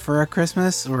for a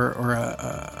Christmas or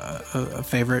a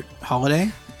favorite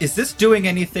holiday. Is this doing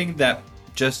anything that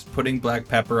just putting black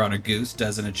pepper on a goose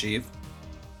doesn't achieve?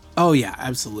 Oh yeah,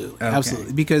 absolutely, okay.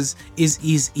 Absolutely. Because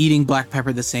is eating black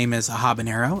pepper the same as a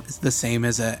habanero? Is the same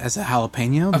as a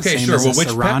jalapeno? Okay, same sure. As which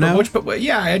serrano? pepper?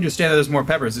 Yeah, I understand that there's more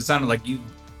peppers. It sounded like you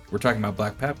were talking about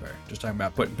black pepper, just talking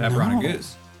about putting pepper on a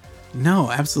goose. No,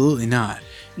 absolutely not.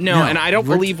 No, and I don't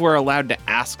believe we're allowed to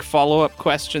ask follow-up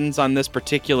questions on this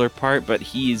particular part. But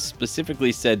he's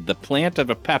specifically said the plant of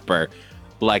a pepper,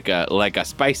 like a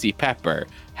spicy pepper,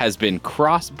 has been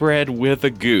crossbred with a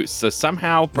goose. So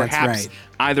somehow, perhaps,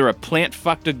 either a plant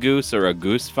fucked a goose or a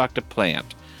goose fucked a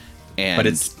plant. And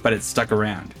but it's stuck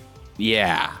around.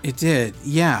 Yeah, it did.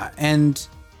 Yeah, and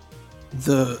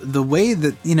the way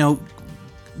that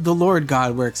the Lord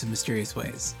God works in mysterious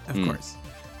ways, of course.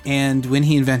 And when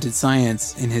he invented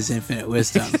science in his infinite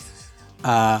wisdom,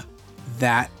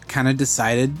 that kind of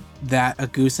decided that a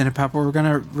goose and a pepper were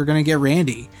gonna get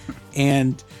randy.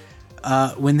 And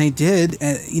when they did,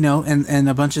 and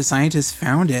a bunch of scientists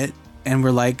found it and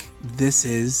were like, this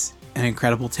is an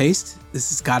incredible taste. This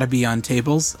has got to be on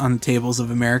the tables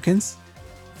of Americans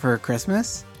for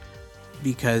Christmas,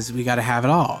 because we got to have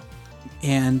it all.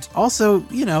 And also,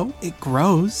 it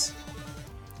grows.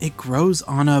 It grows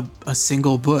on a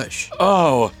single bush.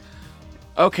 Oh,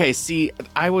 okay. See,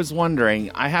 I was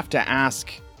wondering, I'm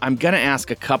going to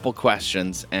ask a couple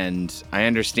questions, and I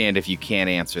understand if you can't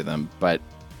answer them, but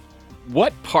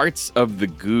what parts of the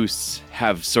goose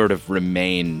have sort of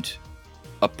remained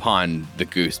upon the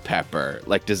goose pepper?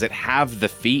 Like, does it have the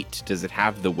feet? Does it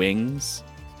have the wings?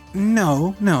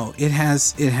 No. It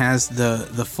has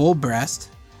the full breast.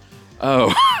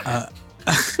 Oh.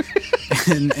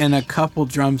 And a couple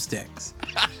drumsticks.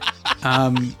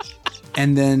 And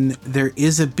then there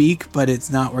is a beak, but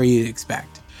it's not where you'd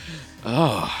expect.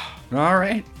 Oh. All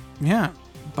right. Yeah.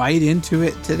 Bite into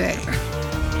it today.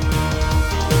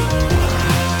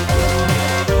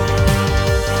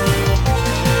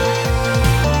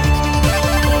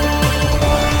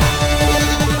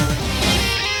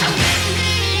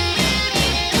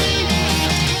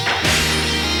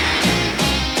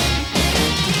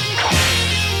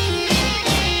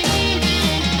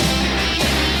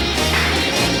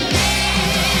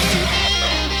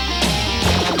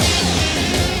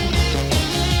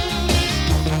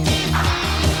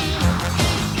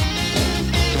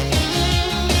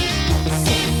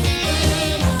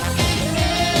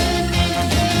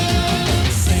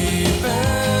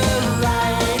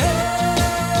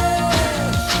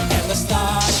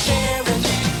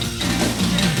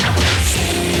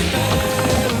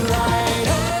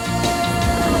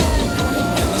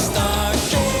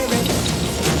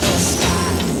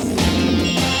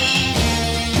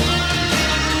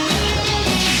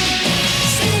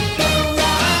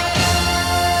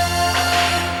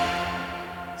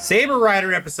 Saber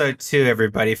Rider episode 2,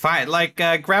 everybody.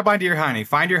 Grab onto your honey.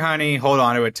 Find your honey. Hold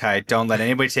on to it tight. Don't let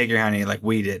anybody take your honey like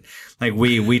we did. Like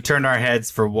we turned our heads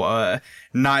for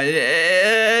not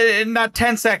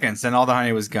 10 seconds and all the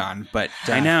honey was gone. But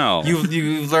I know.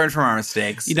 You've learned from our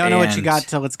mistakes. You don't know what you got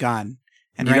till it's gone.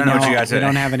 And you right don't know now, what you got we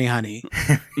don't have any honey.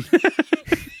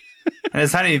 And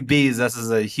as honey bees, this is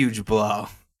a huge blow.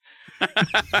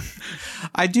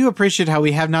 I do appreciate how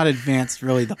we have not advanced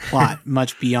really the plot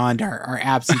much beyond our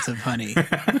absence of honey.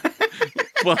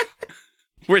 Well,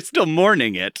 we're still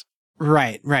mourning it.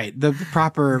 Right. The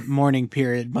proper mourning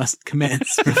period must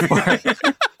commence before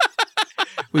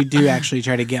we do actually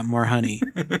try to get more honey.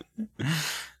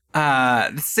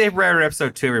 Saber Rider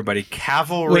episode 2, everybody.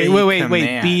 Cavalry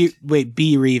Wait.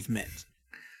 Bereavement.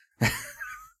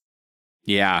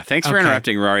 Yeah, thanks for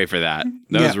interrupting Rory for that.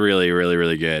 That was really, really,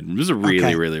 really good. It was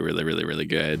really, really, really, really, really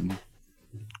good.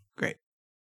 Great.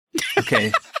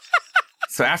 Okay.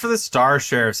 So after the Star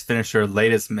Sheriffs finish their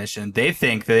latest mission, they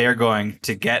think they are going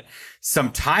to get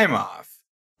some time off.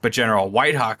 But General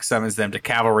Whitehawk summons them to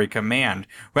Cavalry Command.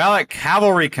 Well, at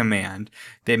Cavalry Command,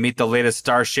 they meet the latest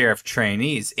Star Sheriff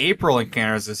trainees. April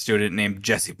encounters a student named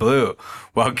Jessie Blue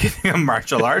while giving a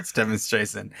martial arts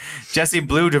demonstration. Jessie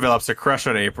Blue develops a crush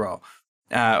on April.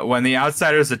 When the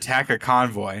Outsiders attack a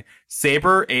convoy,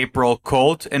 Saber, April,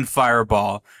 Colt, and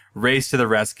Fireball race to the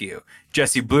rescue.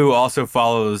 Jessie Blue also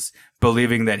follows,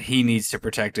 believing that he needs to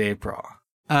protect April.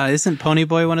 Isn't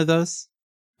Ponyboy one of those?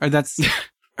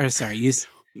 Outriders,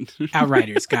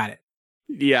 got it.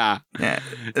 Yeah.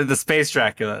 The Space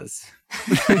Draculas.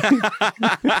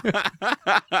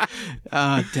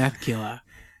 Death Killer.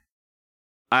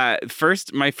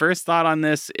 My first thought on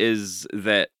this is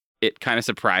that it kind of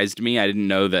surprised me. I didn't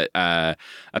know that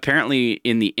apparently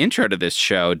in the intro to this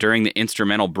show, during the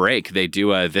instrumental break, they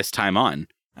do This Time On.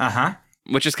 Uh-huh.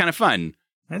 Which is kind of fun.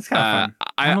 It's kind of fun.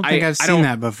 I don't think I've seen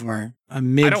that before. A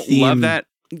mid-theme. I don't love that.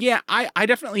 Yeah, I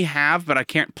definitely have, but I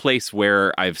can't place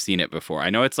where I've seen it before.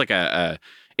 I know it's like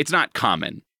it's not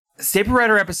common. Saber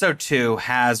Rider episode 2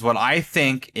 has what I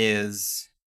think is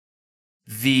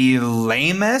the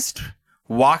lamest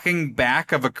walking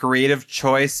back of a creative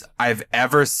choice I've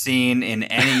ever seen in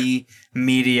any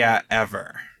media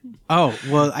ever. Oh,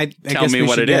 well, I Tell guess me we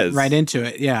what should it get is. right into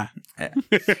it. Yeah.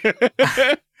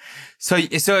 So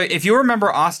if you remember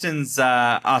Austin's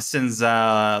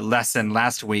lesson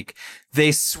last week,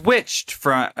 they switched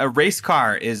from a race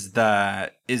car is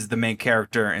the main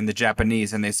character in the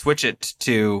Japanese, and they switch it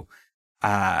to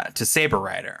Saber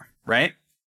Rider, right?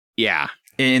 Yeah.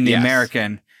 In the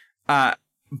American.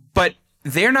 But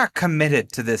they're not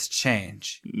committed to this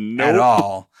change at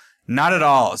all. Not at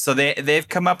all. So they've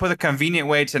come up with a convenient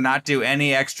way to not do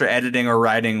any extra editing or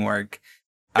writing work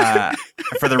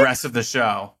for the rest of the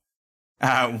show,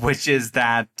 which is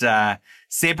that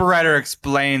Saber Rider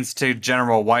explains to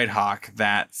General Whitehawk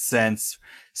that since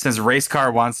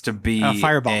Racecar wants to be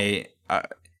Fireball.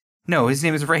 No, his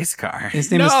name is Race Car.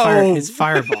 His name is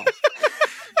Fireball.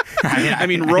 I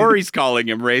mean, Rory's calling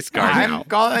him Race Car now. I'm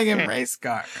calling him Race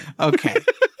Car. Okay.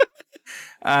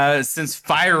 Since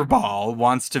Fireball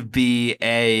wants to be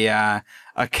a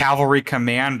cavalry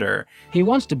commander. He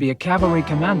wants to be a cavalry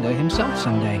commander himself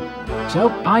someday. So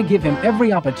I give him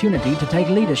every opportunity to take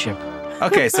leadership.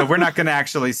 Okay, so we're not going to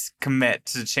actually commit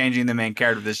to changing the main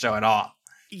character of the show at all.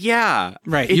 Yeah.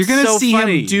 Right. It's You're going to so see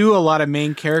funny. him do a lot of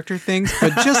main character things,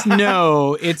 but just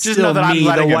know it's Just still know that I'm me, the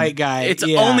letting him- white guy. It's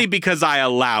Yeah. only because I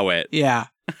allow it. Yeah.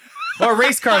 Well,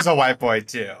 Race Car's a white boy,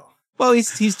 too. Well,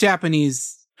 he's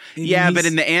Japanese. Yeah, but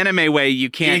in the anime way, you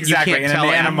can't Exactly, you can't in tell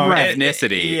the anime-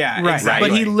 ethnicity. Yeah, right. exactly.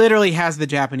 But he literally has the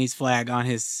Japanese flag on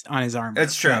his arm.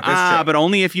 That's true. That's true. But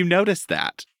only if you notice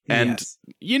that. And Yes.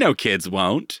 you know kids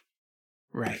won't.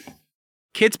 Right.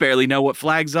 Kids barely know what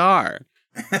flags are.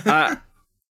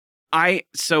 I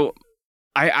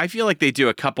feel like they do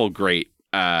a couple great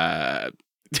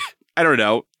I don't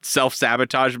know,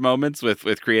 self-sabotage moments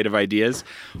with creative ideas.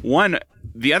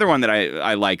 The other one that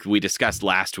I like, we discussed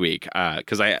last week,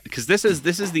 because this is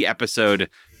the episode,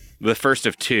 the first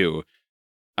of two,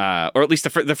 or at least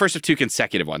the first of two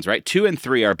consecutive ones, right? 2 and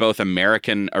 3 are both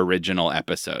American original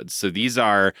episodes. So these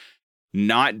are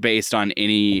not based on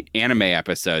any anime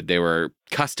episode. They were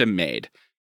custom made.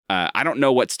 I don't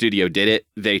know what studio did it.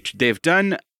 They've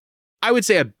done, I would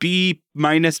say, a B-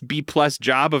 B+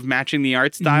 job of matching the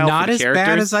art style. Not for the as characters.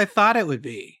 bad as I thought it would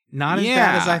be. Not as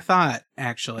bad as I thought,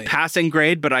 actually. Passing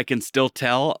grade, but I can still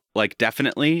tell, like,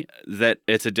 definitely that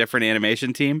it's a different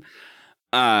animation team.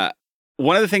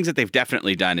 One of the things that they've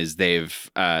definitely done is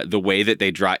the way that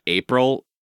they draw April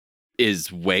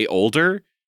is way older,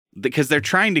 because they're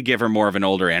trying to give her more of an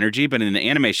older energy, but in the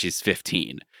anime she's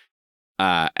 15.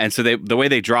 And so the way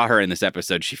they draw her in this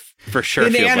episode, she for sure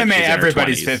in the feels anime, like she's in her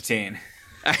everybody's 20s. 15.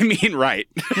 I mean, right.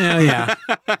 Yeah.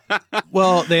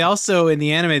 Well, they also, in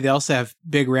the anime, they also have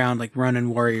big round, like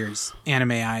Ronin Warriors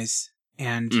anime eyes,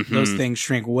 and those things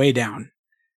shrink way down.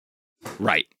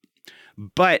 Right.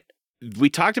 But we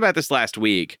talked about this last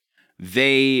week.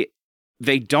 They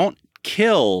don't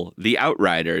kill the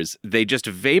Outriders. They just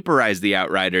vaporize the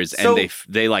Outriders, So- and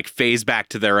they like phase back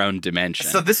to their own dimension.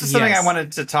 So this is something Yes. I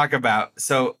wanted to talk about.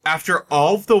 So after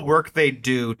all of the work they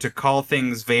do to call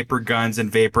things vapor guns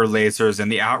and vapor lasers,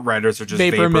 and the Outriders are just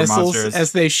vapor missiles monsters.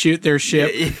 as they shoot their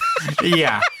ship.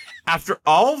 Yeah. After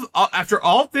all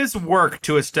of this work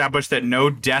to establish that no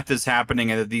death is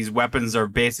happening and that these weapons are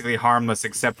basically harmless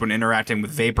except when interacting with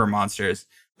vapor monsters,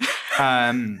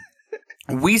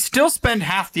 we still spend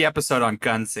half the episode on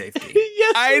gun safety.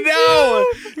 Yes, I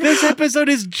know. This episode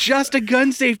is just a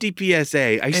gun safety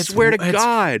PSA. I swear to it's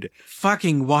God.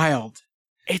 Fucking wild.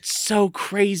 It's so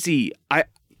crazy. I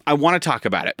want to talk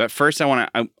about it, but first I want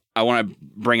to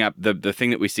bring up the thing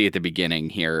that we see at the beginning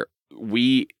here.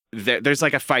 There's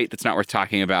like a fight that's not worth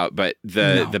talking about, but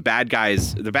the bad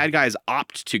guys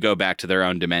opt to go back to their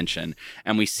own dimension,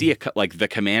 and we see like the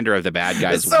commander of the bad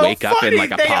guys It's so wake up in funny.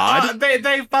 like a They pod.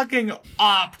 They fucking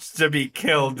opt to be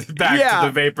killed back Yeah. to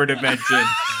the vapor dimension.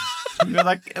 They're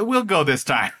like, we'll go this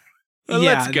time.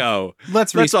 Let's go.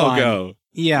 Let's all respawn. go.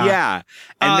 Yeah. Yeah.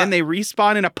 And then they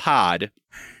respawn in a pod.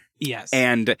 Yes.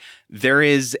 And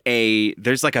there's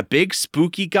like a big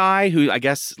spooky guy who I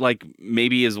guess like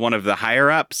maybe is one of the higher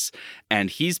ups,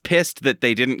 and he's pissed that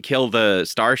they didn't kill the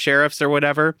star sheriffs or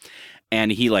whatever.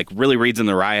 And he like really reads in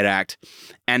the riot act.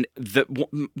 And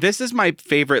this is my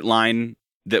favorite line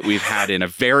that we've had in a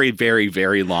very, very,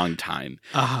 very long time.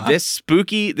 This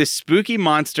spooky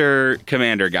monster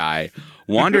commander guy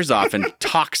wanders off and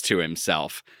talks to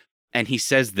himself. And he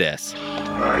says this.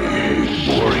 I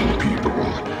hate boring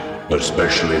people,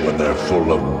 especially when they're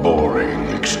full of boring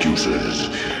excuses.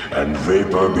 And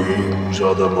vapor beings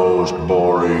are the most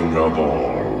boring of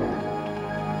all.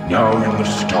 Now in the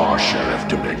Star Sheriff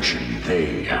dimension,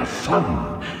 they have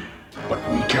fun. But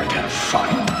we can't have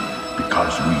fun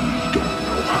because we don't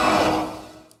know how.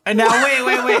 And now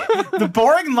wait. The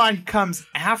boring line comes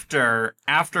after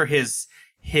his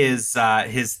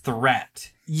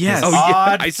threat. Yes. Oh,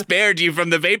 yeah. I spared you from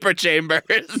the vapor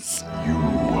chambers. You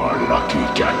are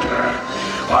lucky, Gator.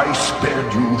 I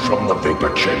spared you from the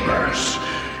vapor chambers.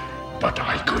 But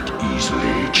I could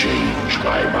easily change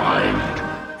my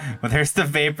mind. Well, there's the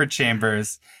vapor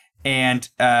chambers, and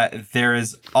there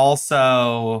is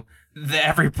also the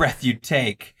every breath you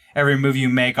take, every move you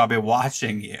make, I'll be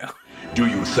watching you. Do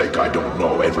you think I don't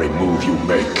know every move you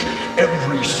make?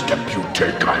 Every step you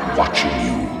take, I'm watching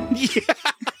you.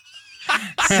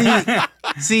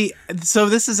 See, so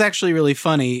this is actually really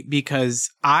funny because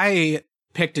I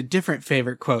picked a different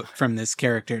favorite quote from this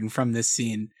character and from this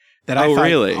scene that I thought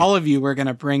really? all of you were going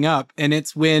to bring up. And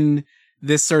it's when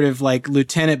this sort of like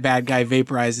lieutenant bad guy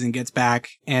vaporizes and gets back.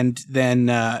 And then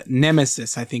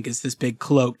Nemesis, I think, is this big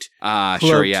cloaked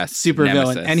sure, yes.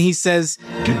 supervillain. And he says,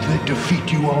 Did they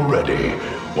defeat you already?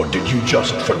 Or did you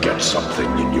just forget something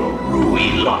in your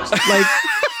Rui lost? like,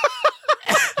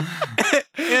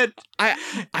 I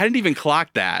didn't even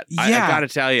clock that. I gotta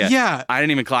tell you. Yeah. I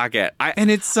didn't even clock it. And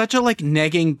it's such a like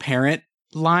negging parent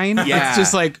line. Yeah. It's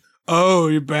just like, oh,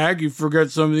 you're back. You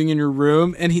forgot something in your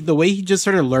room. And the way he just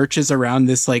sort of lurches around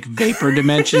this like vapor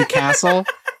dimension castle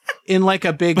in like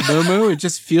a big moo-moo, it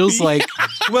just feels like.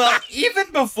 Well,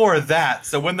 even before that,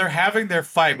 so when they're having their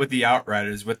fight with the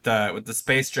Outriders, with the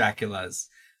space Draculas,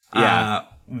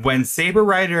 when Saber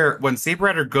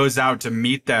Rider goes out to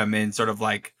meet them in sort of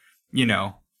like, you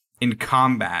know, in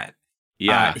combat,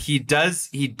 he does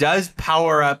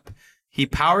power up. He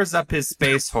powers up his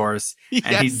space horse,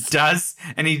 Yes.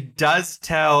 and he does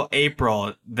tell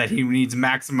April that he needs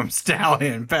maximum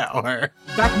stallion power.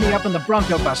 Back me up in the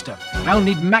Bronco Buster. I'll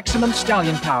need maximum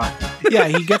stallion power. Yeah,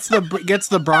 he gets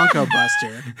the Bronco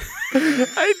Buster.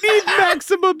 I need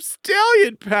maximum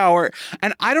stallion power.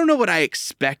 And I don't know what I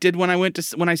expected when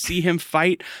I see him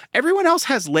fight. Everyone else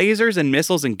has lasers and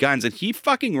missiles and guns, and he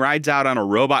fucking rides out on a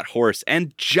robot horse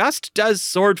and just does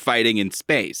sword fighting in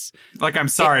space. Like, I'm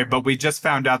sorry, but we just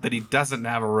found out that he doesn't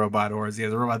have a robot horse. He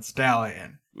has a robot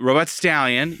stallion. Robot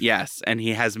stallion, yes, and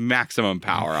he has maximum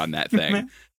power on that thing.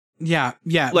 Yeah,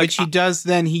 Like, which he does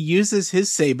then. He uses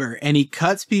his saber and he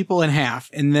cuts people in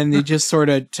half, and then they just sort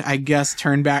of, I guess,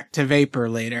 turn back to vapor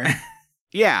later.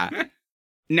 Yeah.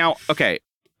 Now, okay,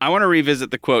 I want to revisit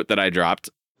the quote that I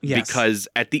dropped, because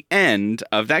at the end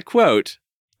of that quote,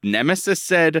 Nemesis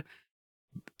said,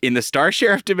 in the Star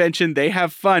Sheriff dimension, they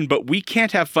have fun, but we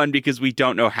can't have fun because we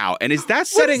don't know how. And is that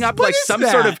setting up like some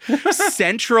sort of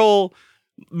central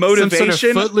motivation? Some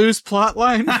sort of Footloose plot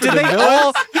line?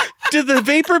 Do the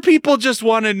vapor people just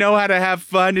want to know how to have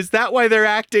fun? Is that why they're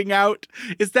acting out?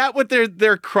 Is that what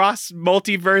their cross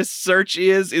multiverse search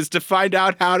is to find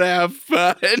out how to have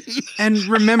fun? And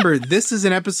remember, this is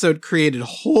an episode created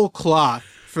whole cloth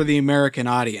for the American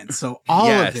audience. So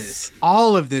all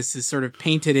of this is sort of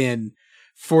painted in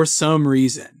for some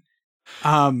reason.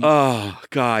 Oh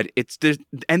God, it's this,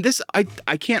 and this I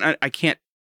can't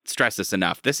stress this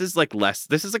enough. This is like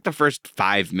the first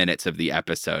 5 minutes of the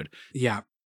episode. Yeah.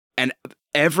 And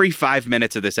every 5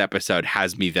 minutes of this episode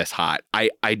has me this hot. I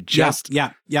just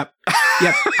Yep.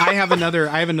 I have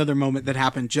another moment that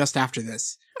happened just after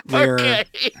this where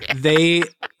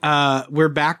we're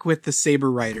back with the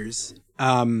Saber Riders.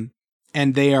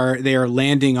 And they are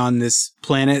landing on this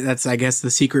planet that's, I guess,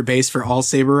 the secret base for all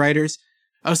Saber Riders.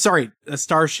 Oh, sorry, a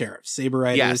Star Sheriff. Saber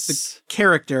Rider is the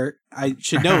character. I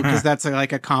should know because that's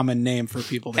like a common name for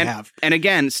people to have. And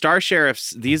again, Star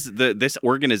Sheriffs, this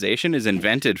organization is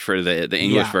invented for the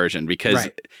English version because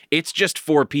it's just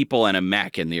 4 people and a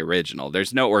mech in the original.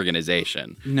 There's no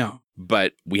organization. No.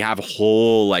 But we have a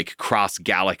whole like cross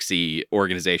galaxy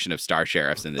organization of Star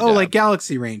Sheriffs in the dub. Like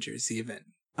Galaxy Rangers even.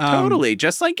 Totally,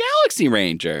 just like Galaxy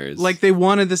Rangers. Like they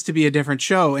wanted this to be a different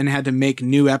show and had to make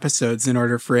new episodes in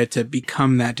order for it to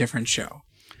become that different show.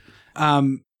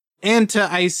 And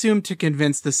I assume to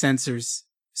convince the censors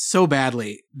so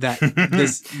badly that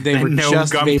they were no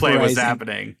just gunplay was vaporizing.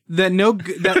 happening.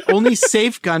 That only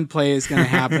safe gunplay is going to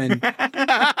happen,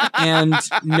 and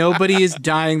nobody is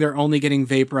dying. They're only getting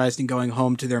vaporized and going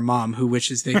home to their mom, who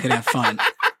wishes they could have fun.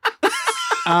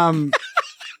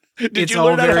 Did you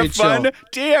learn how to have fun? Chill.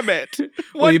 Damn it!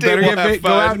 Well, you better go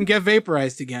out and get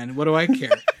vaporized again. What do I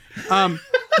care?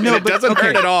 No, it doesn't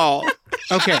hurt at all.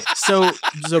 Okay, so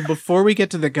before we get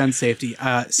to the gun safety,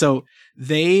 so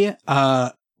they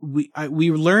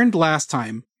we learned last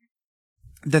time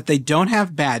that they don't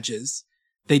have badges.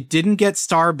 They didn't get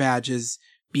star badges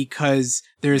because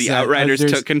the Outriders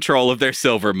took control of their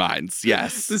silver mines.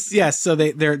 Yes, yes. So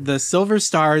they're the silver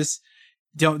stars.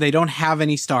 They don't have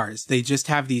any stars. They just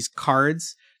have these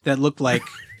cards that look like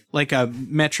a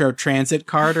Metro Transit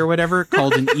card or whatever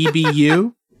called an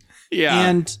EBU. Yeah.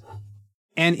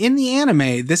 And in the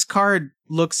anime, this card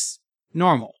looks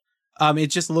normal. It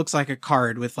just looks like a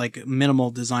card with like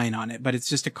minimal design on it, but it's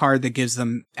just a card that gives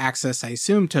them access, I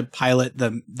assume, to pilot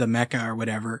the mecha or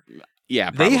whatever. Yeah,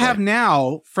 probably. They have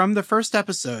now, from the first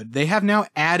episode, they have now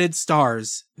added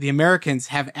stars. The Americans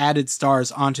have added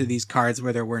stars onto these cards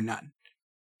where there were none.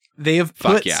 They have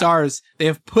put stars. They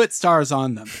have put stars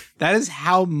on them. That is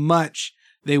how much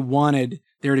they wanted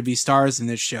there to be stars in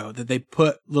this show, that they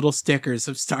put little stickers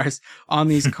of stars on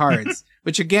these cards,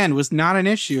 which again was not an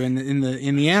issue in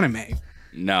the anime.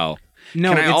 No.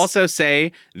 No, Can I also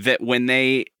say that when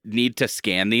they need to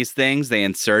scan these things, they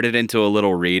insert it into a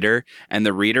little reader, and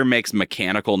the reader makes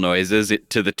mechanical noises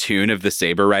to the tune of the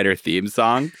Saber Rider theme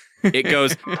song. It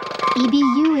goes,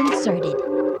 EBU inserted.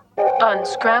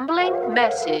 Unscrambling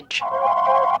message.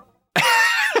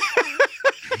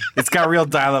 It's got real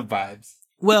dial-up vibes.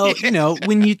 Well,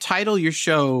 when you title your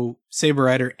show Saber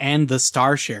Rider and the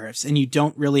Star Sheriffs, and you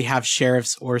don't really have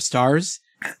sheriffs or stars,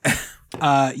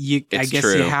 I guess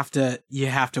true. you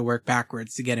have to work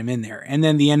backwards to get him in there. And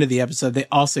then the end of the episode, they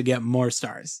also get more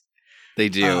stars. They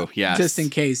do, yes. Just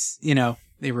in case,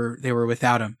 they were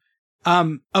without him.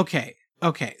 Okay.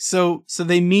 So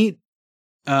they meet.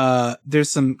 There's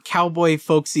some cowboy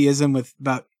folksyism with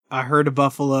about a herd of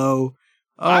buffalo.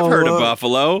 I've heard of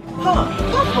buffalo. Huh,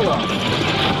 buffalo.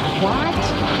 What?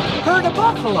 Heard of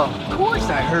buffalo. Of course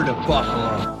I heard of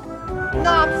buffalo.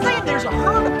 No, I'm saying there's a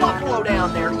herd of buffalo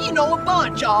down there. A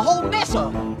bunch, a whole mess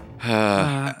of them.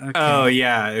 Okay. Oh,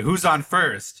 yeah. Who's on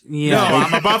first? Yeah. No,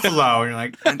 I'm a buffalo. And you're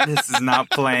like, this is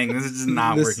not playing. This is just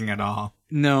not working at all.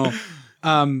 No.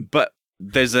 But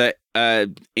there's a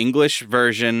English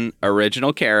version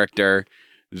original character,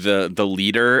 the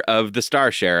leader of the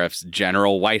Star Sheriffs,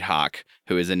 General Whitehawk,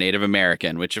 who is a Native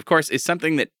American, which of course is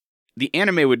something that the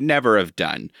anime would never have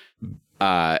done.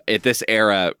 At this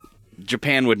era,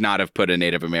 Japan would not have put a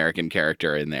Native American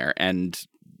character in there. And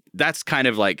that's kind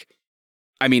of like,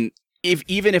 I mean,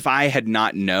 even if I had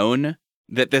not known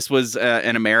that this was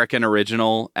an American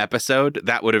original episode,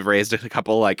 that would have raised a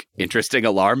couple like interesting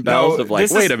alarm bells of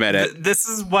like, wait a minute. This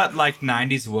is what like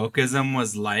 90s wokeism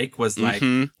was like,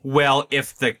 well,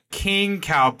 if the king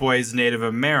cowboy's Native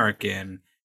American,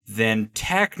 then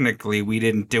technically we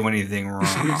didn't do anything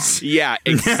wrong. Yeah,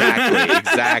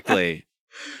 exactly.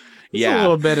 Yeah, a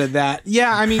little bit of that.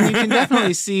 Yeah, I mean, you can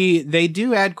definitely see they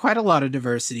do add quite a lot of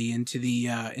diversity into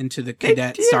the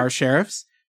cadet Star Sheriffs.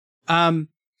 They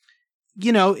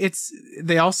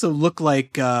also look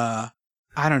like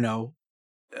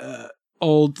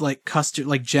old like Custer,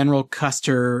 like General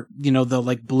Custer. The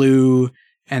like blue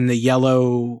and the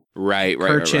yellow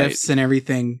kerchiefs and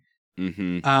everything.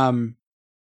 Mm-hmm.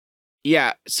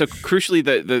 Yeah. So crucially,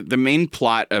 the main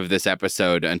plot of this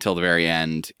episode until the very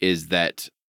end is that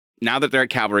now that they're at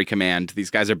Cavalry Command,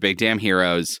 these guys are big damn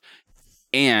heroes,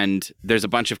 and there's a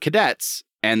bunch of cadets,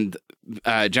 and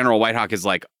General Whitehawk is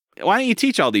like, why don't you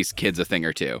teach all these kids a thing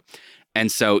or two?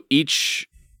 And so each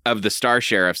of the Star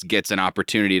Sheriffs gets an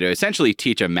opportunity to essentially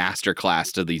teach a master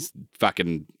class to these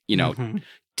fucking,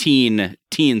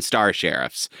 teen Star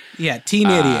Sheriffs. Yeah, teen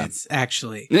idiots,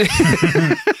 actually.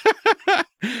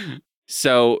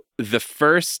 So the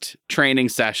first training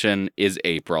session is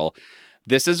April.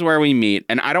 This is where we meet,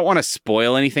 and I don't want to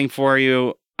spoil anything for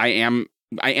you. I am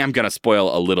going to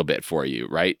spoil a little bit for you,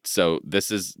 right? So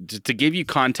this is to give you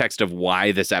context of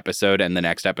why this episode and the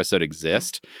next episode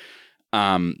exist.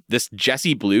 This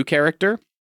Jesse Blue character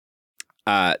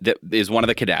that is one of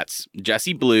the cadets.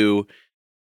 Jesse Blue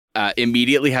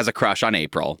immediately has a crush on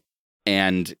April,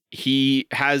 and he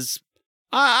has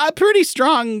a pretty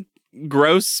strong,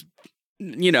 gross,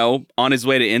 on his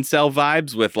way to incel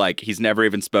vibes with like he's never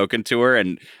even spoken to her,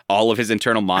 and all of his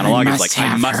internal monologue is like,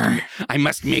 I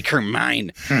must make her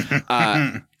mine.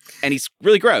 And he's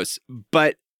really gross.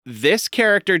 But this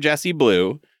character, Jesse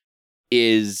Blue,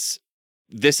 this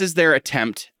is their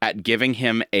attempt at giving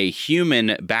him a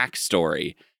human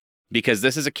backstory, because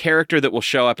this is a character that will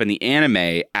show up in the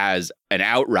anime as an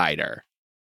outrider,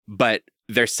 but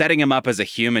they're setting him up as a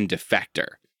human defector,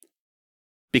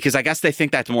 because I guess they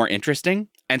think that's more interesting.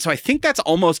 And so I think that's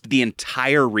almost the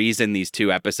entire reason these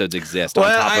two episodes exist, on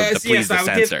top of the Please the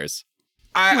Censors.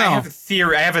 I have a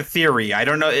theory. I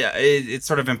don't know. It's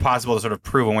sort of impossible to sort of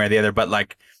prove one way or the other, but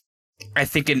like, I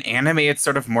think in anime, it's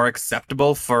sort of more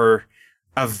acceptable for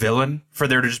a villain, for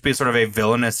there to just be sort of a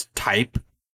villainous type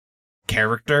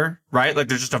character, right? Like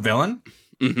there's just a villain.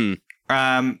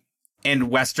 Mm-hmm.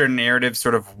 And Western narrative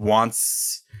sort of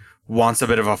wants a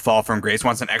bit of a fall from grace,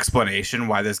 wants an explanation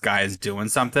why this guy is doing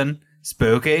something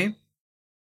spooky.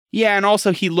 Yeah, and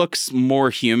also he looks more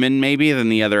human maybe than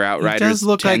the other Outriders. He does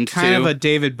look like kind of a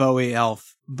David Bowie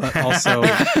elf, but also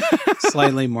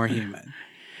slightly more human.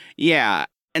 Yeah,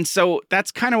 and so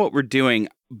that's kind of what we're doing.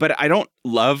 But I don't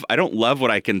love what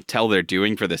I can tell they're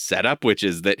doing for the setup, which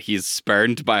is that he's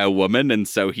spurned by a woman, and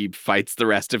so he fights the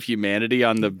rest of humanity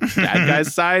on the bad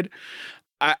guy's side.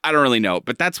 I don't really know,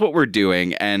 but that's what we're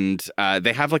doing. And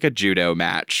they have like a judo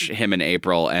match, him and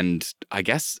April, and I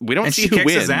guess we don't see who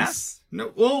wins. His ass?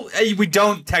 No, well, we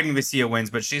don't technically see who wins,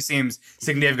 but she seems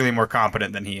significantly more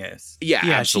competent than he is. Yeah,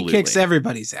 absolutely. She kicks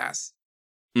everybody's ass.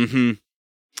 Mm-hmm.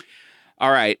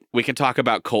 All right, we can talk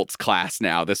about Colt's class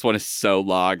now. This one is so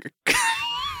long.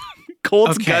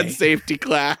 Colt's gun safety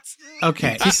class.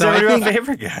 Okay, so I think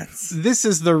favorite guns. This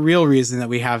is the real reason that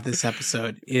we have this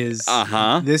episode. Is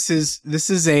this is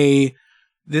a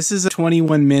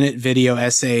 21-minute video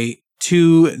essay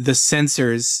to the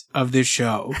censors of this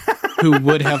show, who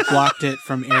would have blocked it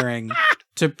from airing,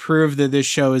 to prove that this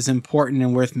show is important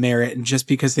and worth merit, and just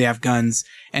because they have guns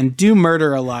and do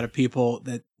murder a lot of people,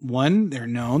 that one, they're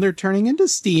known, they're turning into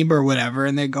steam or whatever,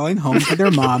 and they're going home to their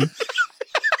mom,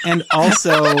 and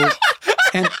also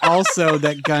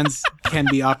that guns can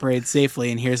be operated safely.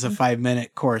 And here's a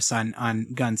 5-minute course on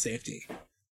gun safety.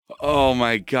 Oh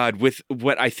my God. With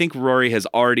what I think Rory has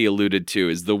already alluded to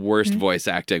is the worst voice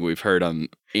acting we've heard on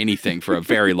anything for a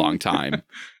very long time.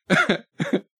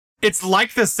 It's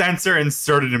like the censor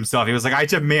inserted himself. He was like, I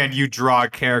demand you draw a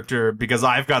character because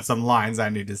I've got some lines I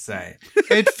need to say.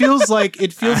 It feels like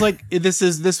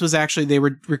this was actually, they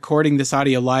were recording this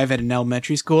audio live at an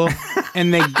elementary school,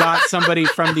 and they got somebody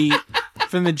from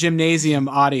the gymnasium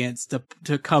audience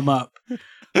to come up.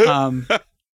 And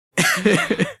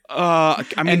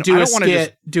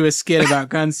do a skit about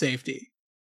gun safety.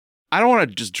 I don't want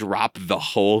to just drop the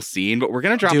whole scene, but we're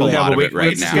gonna drop a lot of it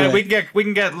right now. We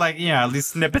can get like, at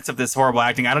least snippets of this horrible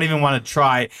acting. I don't even want to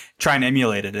try and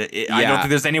emulate it. I don't think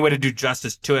there's any way to do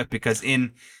justice to it, because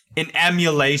in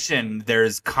emulation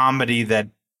there's comedy that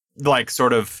like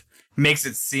sort of makes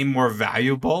it seem more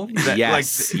valuable.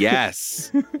 Yes.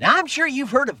 Now, I'm sure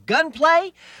you've heard of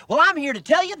gunplay. Well, I'm here to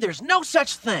tell you there's no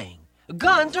such thing.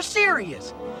 Guns are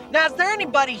serious. Now, is there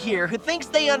anybody here who thinks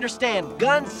they understand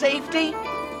gun safety?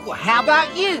 Well, how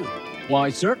about you? Why,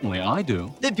 certainly I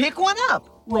do. Then pick one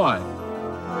up. Right.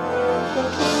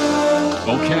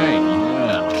 Okay,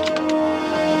 yeah.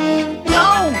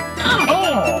 No!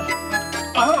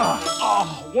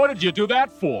 What did you do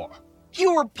that for?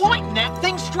 You were pointing that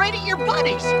thing straight at your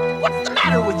buddies. What's the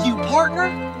matter with you, partner?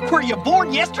 Were you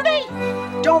born yesterday?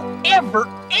 Don't ever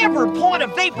point a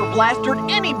vapor blaster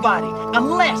at anybody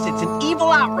unless it's an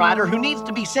evil outrider who needs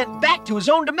to be sent back to his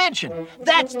own dimension.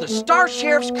 That's the Star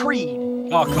Sheriff's creed.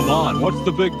 Oh, come on. What's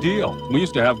the big deal? We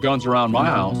used to have guns around my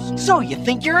house. So you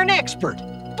think you're an expert?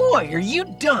 Boy, are you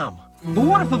dumb. But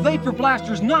what if a vapor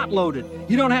blaster's not loaded?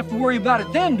 You don't have to worry about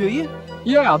it then, do you?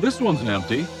 Yeah, this one's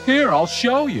empty. Here, I'll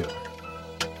show you.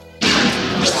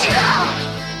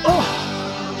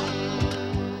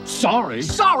 Sorry.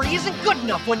 Sorry isn't good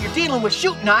enough when you're dealing with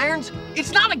shooting irons.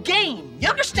 It's not a game. You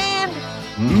understand?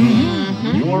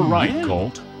 You're right,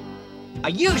 Colt. I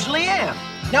usually am.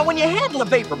 Now, when you handle a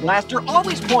vapor blaster,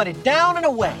 always point it down and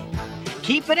away.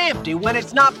 Keep it empty when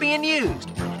it's not being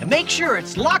used, and make sure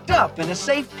it's locked up in a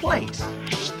safe place.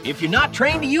 If you're not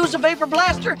trained to use a vapor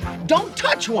blaster, don't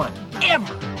touch one,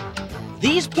 ever.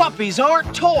 These puppies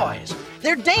aren't toys.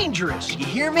 They're dangerous, you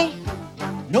hear me?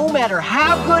 No matter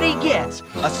how good he gets,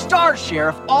 a Star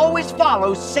Sheriff always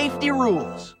follows safety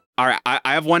rules. All right, I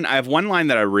have one line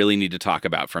that I really need to talk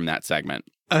about from that segment.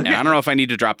 Okay. And I don't know if I need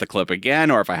to drop the clip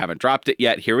again or if I haven't dropped it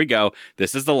yet. Here we go.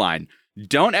 This is the line.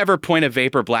 Don't ever point a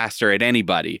vapor blaster at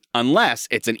anybody unless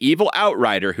it's an evil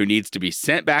outrider who needs to be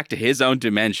sent back to his own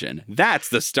dimension. That's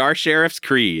the Star Sheriff's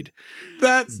creed.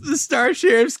 That's the Star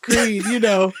Sheriff's creed.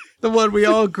 The one we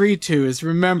all agree to is,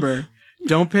 remember,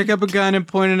 don't pick up a gun and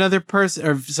point another person,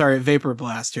 a vapor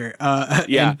blaster.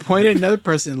 And point at another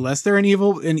person unless they're an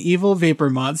evil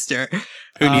vapor monster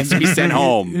who needs to be sent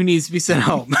home.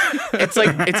 It's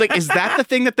like, is that the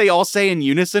thing that they all say in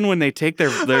unison when they take their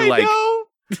like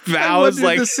vows?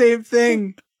 Like the same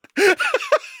thing.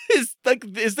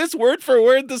 Is this word for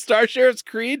word the Star Sheriff's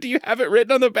creed? Do you have it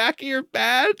written on the back of your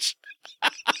badge?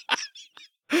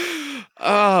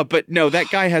 But no,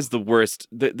 that guy has the worst.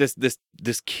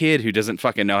 This kid who doesn't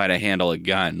fucking know how to handle a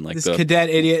gun, like this cadet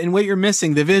idiot. And what you're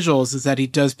missing, the visuals, is that he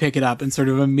does pick it up and sort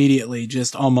of immediately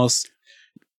just almost,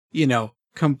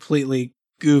 completely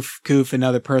goof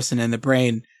another person in the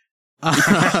brain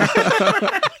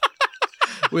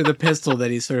with a pistol that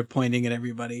he's sort of pointing at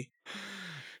everybody.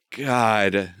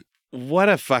 God, what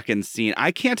a fucking scene!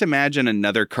 I can't imagine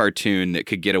another cartoon that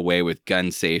could get away with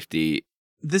gun safety.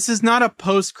 This is not a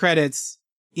post-credits,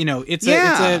 it's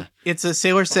a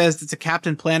Sailor Says it's a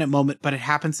Captain Planet moment, but it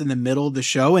happens in the middle of the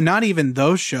show, and not even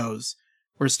those shows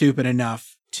were stupid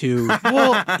enough to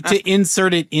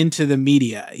insert it into the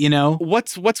media,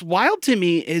 What's wild to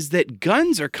me is that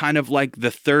guns are kind of like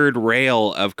the third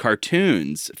rail of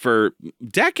cartoons for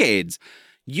decades.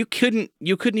 You couldn't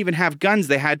even have guns.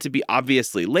 They had to be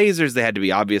obviously lasers, they had to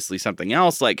be obviously something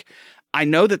else. Like, I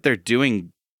know that they're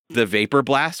doing the vapor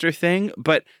blaster thing,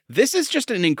 but this is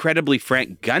just an incredibly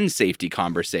frank gun safety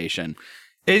conversation.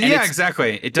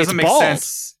 Exactly. It doesn't make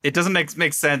sense. It doesn't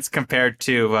make sense compared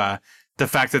to the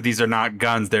fact that these are not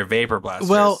guns; they're vapor blasters.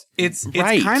 Well, it's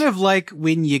kind of like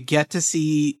when you get to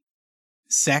see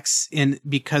sex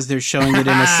because they're showing it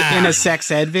in a sex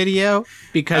ed video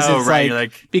because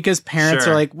it's because parents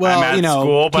are like, well, I'm at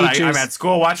school, but teachers, I'm at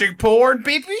school watching porn,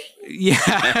 pee. Yeah,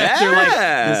 they're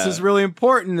like, this is really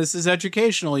important. This is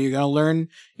educational. You're gonna learn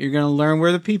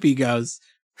where the pee goes.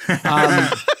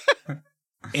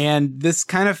 And this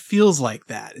kind of feels like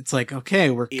that. It's like, okay,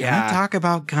 we're gonna talk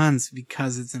about guns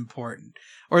because it's important.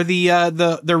 Or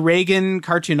the Reagan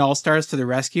cartoon All Stars to the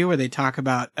Rescue, where they talk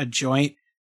about a joint,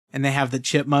 and they have the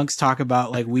chipmunks talk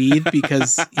about like weed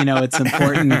because it's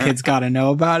important. And kids got to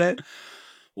know about it.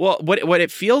 Well, what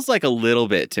it feels like a little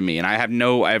bit to me, and I have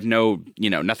no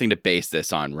nothing to base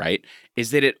this on, right?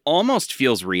 Is that it almost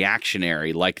feels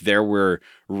reactionary, like there were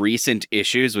recent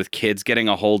issues with kids getting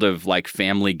a hold of like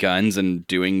family guns and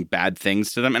doing bad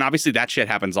things to them. And obviously that shit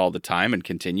happens all the time and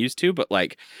continues to, but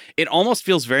like it almost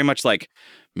feels very much like,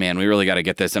 man, we really got to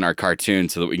get this in our cartoon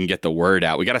so that we can get the word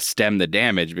out. We got to stem the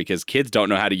damage because kids don't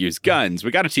know how to use guns.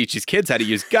 We got to teach these kids how to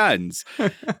use guns.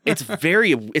 It's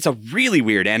a really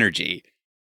weird energy.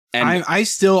 And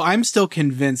I'm still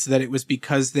convinced that it was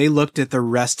because they looked at the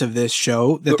rest of this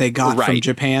show that they got from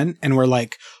Japan and were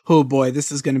like, oh boy,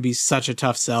 this is going to be such a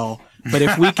tough sell. But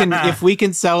if we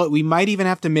can sell it, we might even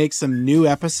have to make some new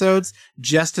episodes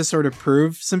just to sort of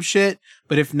prove some shit.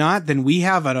 But if not, then we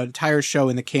have an entire show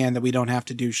in the can that we don't have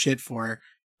to do shit for.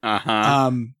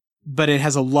 But it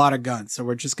has a lot of guns, so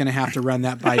we're just going to have to run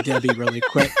that by Debbie really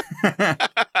quick.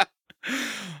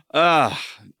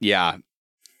 Yeah.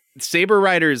 Saber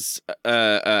Rider's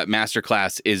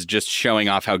masterclass is just showing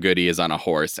off how good he is on a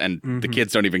horse, and the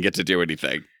kids don't even get to do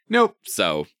anything. Nope.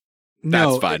 So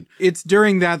that's fun. It's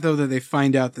during that, though, that they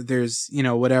find out that there's,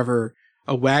 a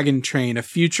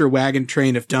future wagon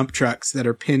train of dump trucks that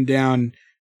are pinned down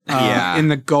in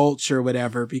the gulch or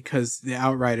whatever because the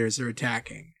Outriders are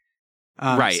attacking.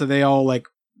 So they all like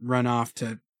run off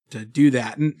to do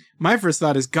that. And my first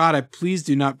thought is, God, I please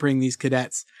do not bring these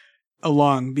cadets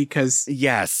along because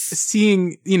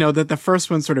seeing that the first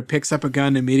one sort of picks up a gun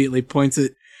and immediately points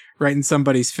it right in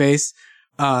somebody's face,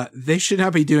 they should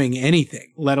not be doing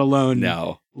anything, let alone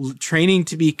training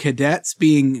to be cadets,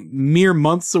 being mere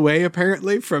months away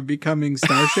apparently from becoming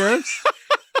star sheriffs.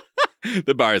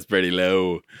 The bar is pretty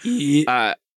low.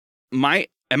 Am I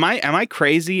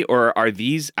crazy, or are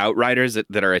these Outriders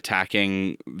that are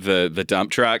attacking the dump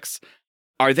trucks,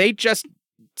 are they just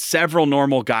several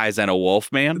normal guys and a wolf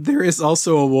man? There is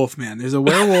also a wolf man. There's a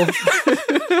werewolf and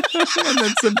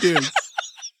then some dudes.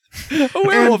 A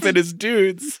werewolf and his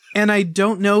dudes. And I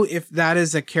don't know if that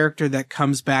is a character that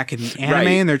comes back in the anime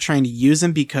and they're trying to use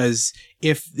him, because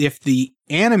if the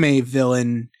anime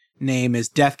villain name is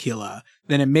Deathkilla,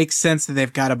 then it makes sense that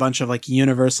they've got a bunch of like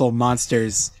universal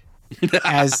monsters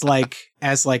as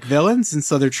villains, and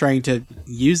so they're trying to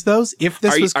use those. If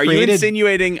this was created, are you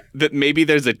insinuating that maybe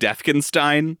there's a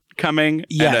Deathkenstein coming?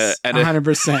 Yes,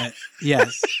 100%.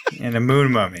 Yes, and a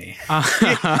moon mummy.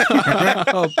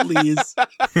 Oh please!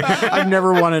 I've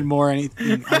never wanted more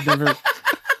anything. I've never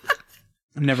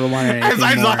wanted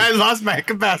anything more. I lost my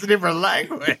capacity for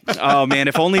language. Oh man,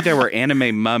 if only there were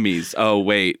anime mummies. Oh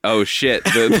wait. Oh shit.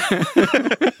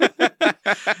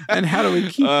 And how do we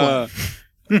keep one?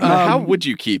 How would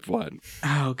you keep one?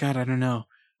 Oh God, I don't know.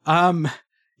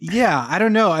 Yeah, I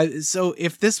don't know. So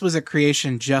if this was a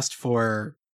creation just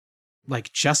for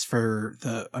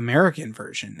the American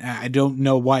version, I don't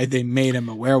know why they made him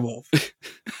a werewolf.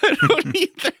 I don't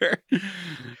either.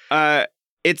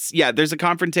 There's a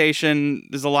confrontation.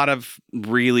 There's a lot of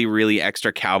really, really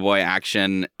extra cowboy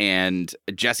action, and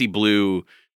Jesse Blue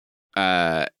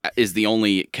is the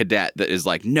only cadet that is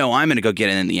like, no, I'm going to go get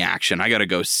in the action. I got to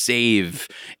go save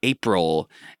April.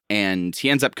 And he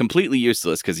ends up completely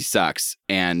useless because he sucks.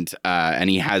 And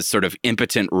he has sort of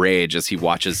impotent rage as he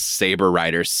watches Saber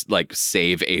Riders like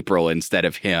save April instead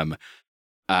of him.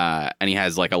 And he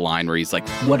has like a line where he's like,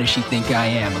 what does she think I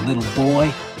am, a little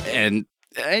boy? And,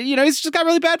 he's just got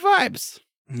really bad vibes.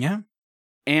 Yeah.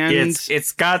 And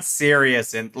it's got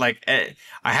serious, and like, I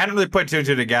hadn't really put two and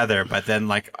two together, but then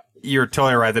like, you're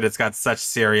totally right that it's got such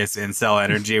serious incel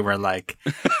energy where like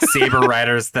Saber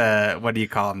Rider's what do you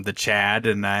call them? The Chad,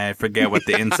 and I forget what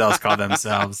the incels call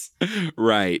themselves.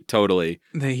 Right, totally.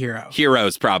 The hero.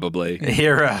 Heroes, probably.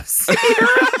 Heroes.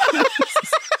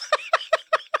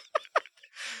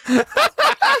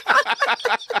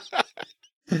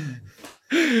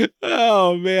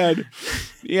 Oh man.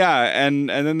 Yeah, and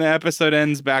then the episode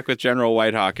ends back with General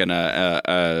Whitehawk and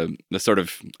a sort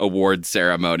of award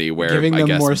ceremony where giving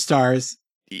them more stars.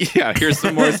 Yeah, here's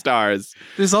some more stars.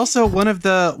 There's also one of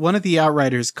the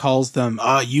Outriders calls them,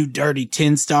 you dirty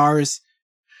tin stars.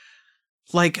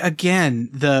 Like, again,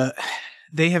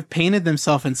 they have painted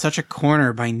themselves in such a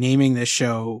corner by naming this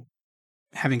show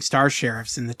having star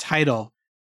sheriffs in the title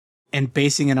and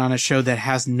basing it on a show that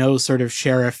has no sort of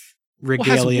sheriff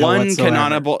regalia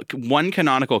whatsoever. One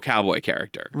canonical cowboy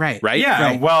character. Right. Yeah.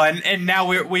 Right. Well, and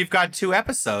now we've got 2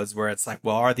 episodes where it's like,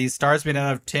 well, are these stars made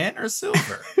out of tin or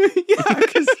silver? Yeah,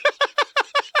 because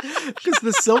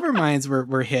the silver mines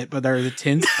were hit, but are the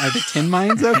tin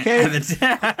mines okay?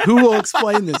 Who will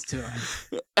explain this to us?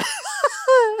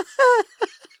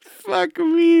 Fuck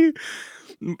me.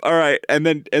 All right, and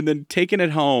then taking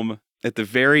it home at the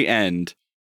very end,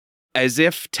 as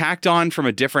if tacked on from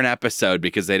a different episode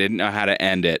because they didn't know how to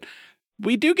end it.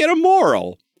 We do get a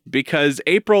moral because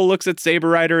April looks at Saber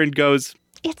Rider and goes,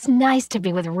 It's nice to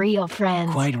be with real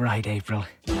friends. Quite right, April.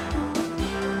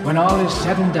 When all is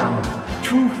said and done,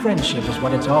 true friendship is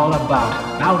what it's all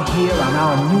about, out here on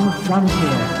our new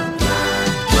frontier.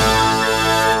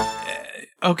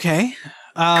 Okay.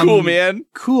 Cool, man.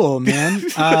 Cool, man.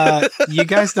 You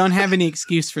guys don't have any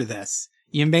excuse for this.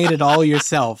 You made it all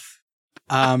yourself.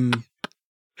 Yeah.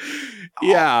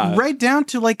 Right down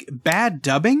to like bad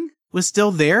dubbing was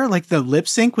still there. Like the lip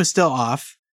sync was still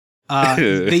off.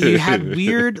 You had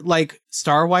weird like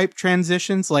star wipe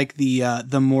transitions, like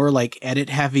the more like edit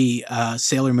heavy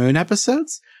Sailor Moon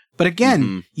episodes. But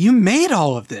again, you made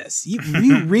all of this.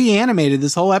 You reanimated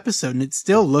this whole episode, and it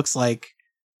still looks like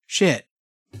shit.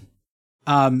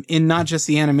 In not just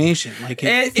the animation, like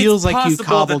it feels like you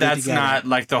cobbled that's it together. not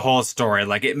like the whole story.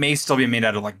 Like it may still be made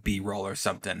out of like B-roll or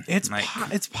something. It's like,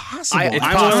 it's possible.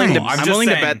 I'm willing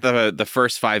to bet the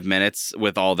first 5 minutes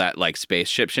with all that like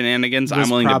spaceship shenanigans. I'm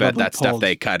willing to bet that's stuff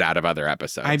they cut out of other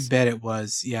episodes. I bet it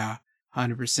was, yeah,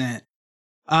 100%.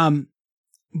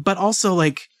 But also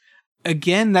like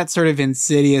again, that sort of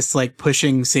insidious like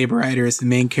pushing Saber Rider as the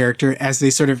main character as they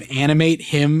sort of animate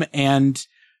him and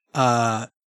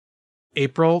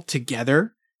April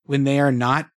together when they are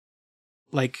not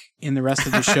like in the rest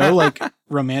of the show, like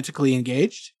romantically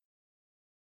engaged.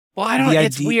 Well,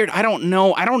 it's weird. I don't know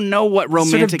what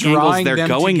romantic sort of angles they're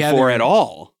going for at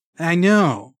all. I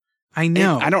know. I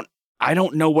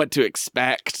don't know what to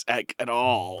expect at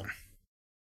all.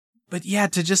 But yeah,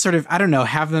 to just sort of, I don't know,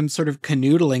 have them sort of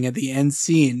canoodling at the end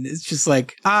scene. It's just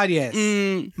like, yes,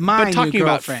 my but talking new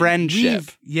about girlfriend. friendship.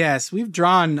 We've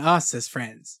drawn us as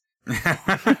friends.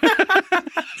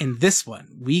 In this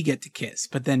one, we get to kiss,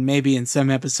 but then maybe in some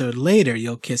episode later,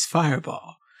 you'll kiss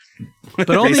Fireball.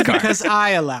 But only because I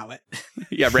allow it.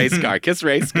 Yeah, race car. Kiss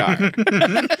race car.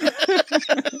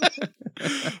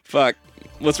 Fuck.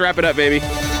 Let's wrap it up, baby.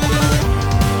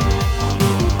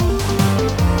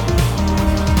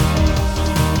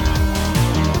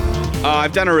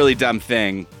 I've done a really dumb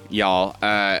thing, y'all.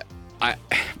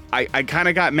 I kind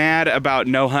of got mad about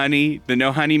No Honey. The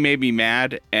No Honey made me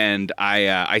mad, and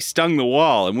I stung the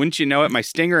wall. And wouldn't you know it, my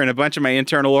stinger and a bunch of my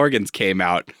internal organs came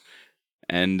out.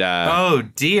 And oh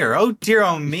dear, oh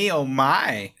me, oh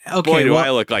my. Okay, boy, do I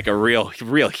look like a real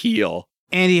heel.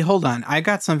 Andy, hold on. I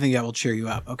got something that will cheer you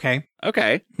up. Okay.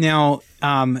 Okay. Now,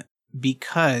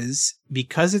 because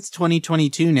it's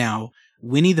 2022 now,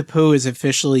 Winnie the Pooh is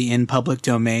officially in public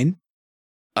domain.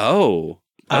 Oh.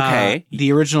 Okay.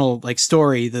 The original like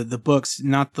story, the books,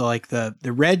 not the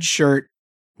red shirt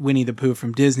Winnie the Pooh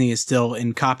from Disney is still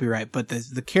in copyright, but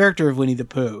the character of Winnie the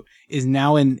Pooh is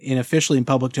now in officially in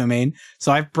public domain.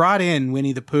 So I've brought in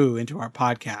Winnie the Pooh into our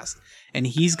podcast, and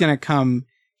he's gonna come.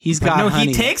 He's got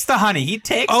honey. He takes the honey. He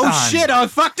takes. Oh the honey. shit! I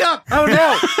fucked up. Oh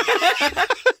no.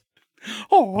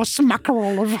 Oh, a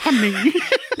smackerel of honey.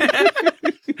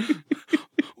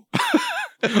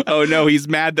 Oh no, he's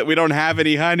mad that we don't have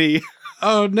any honey.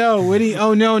 Oh no, Winnie!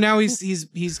 Oh no! Now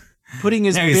he's putting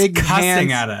his big cussing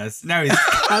hands at us. Now he's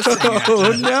cussing at us.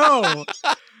 Oh no!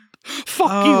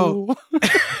 Fuck you!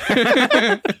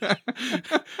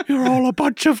 You're all a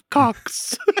bunch of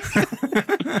cocks.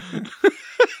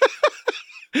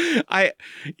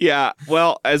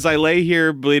 Well, as I lay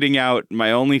here bleeding out,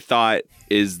 my only thought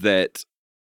is that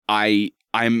I'm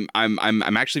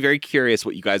actually very curious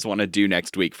what you guys want to do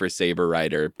next week for Saber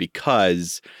Rider,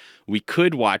 because we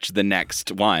could watch the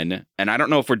next one, and I don't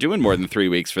know if we're doing more than 3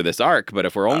 weeks for this arc, but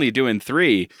if we're only doing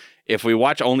 3, if we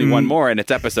watch only one more and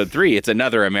it's episode 3, it's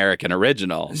another American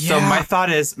original. Yeah. So my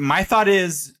thought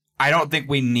is, I don't think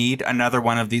we need another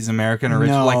one of these American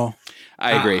originals. No.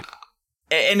 I agree.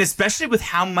 And especially with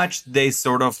how much they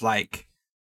sort of like,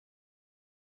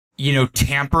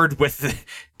 tampered with the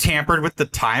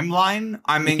timeline.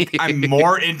 I mean, I'm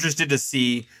more interested to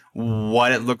see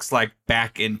what it looks like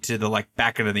back into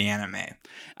the anime.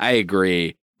 I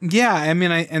agree. Yeah, I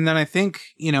mean, I think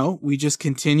we just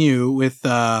continue with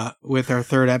our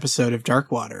third episode of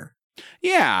Darkwater.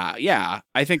 Yeah.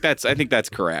 I think that's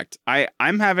correct.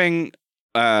 I'm having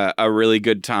a really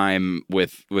good time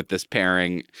with this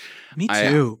pairing. Me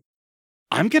too.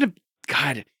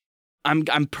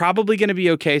 I'm probably going to be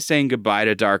okay saying goodbye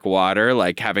to Darkwater,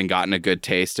 like having gotten a good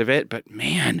taste of it. But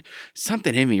man,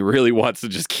 something in me really wants to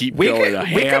just keep going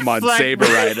ham on Saber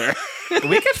Rider.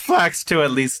 We could flex to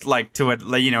at least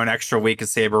an extra week of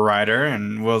Saber Rider,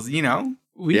 and we'll see how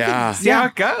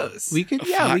it goes. We could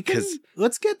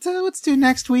let's do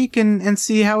next week and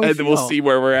see how we feel. And then we'll see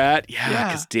where we're at.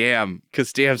 Yeah,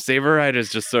 because damn, Saber Rider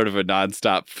is just sort of a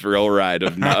nonstop thrill ride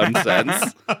of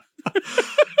nonsense.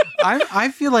 I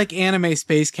feel like Anime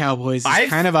Space Cowboys is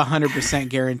kind of 100%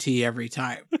 guarantee every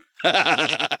time.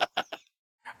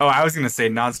 Oh, I was going to say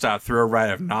nonstop thrill ride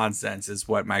of nonsense is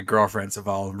what my girlfriends have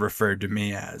all referred to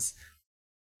me as.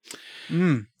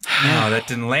 No, that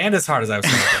didn't land as hard as I was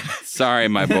hoping. Sorry,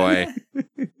 my boy.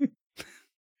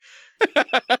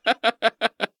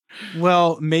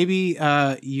 Well, maybe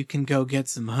you can go get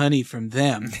some honey from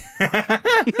them.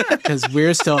 Because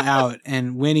we're still out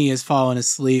and Winnie has fallen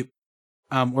asleep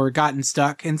or gotten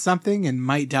stuck in something and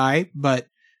might die, but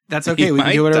that's okay. We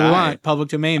can do whatever we want. Public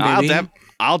domain, baby.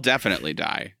 I'll definitely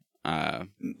die. I'd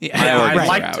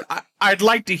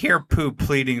like to hear Pooh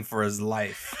pleading for his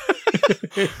life.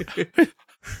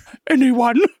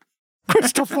 Anyone?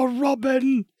 Christopher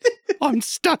Robin. I'm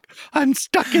stuck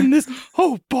in this.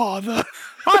 Oh, bother.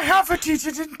 I haven't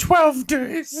eaten in 12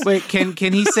 days. Wait, can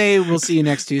he say we'll see you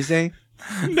next Tuesday?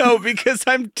 No, because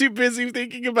I'm too busy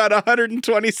thinking about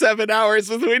 127 hours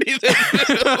with Winnie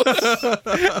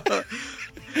the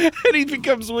Pooh. And he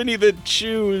becomes Winnie the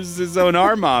chews his own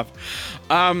arm off.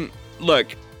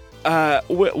 Look,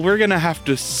 we're going to have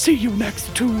to see you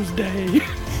next Tuesday.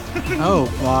 Oh,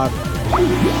 Bob.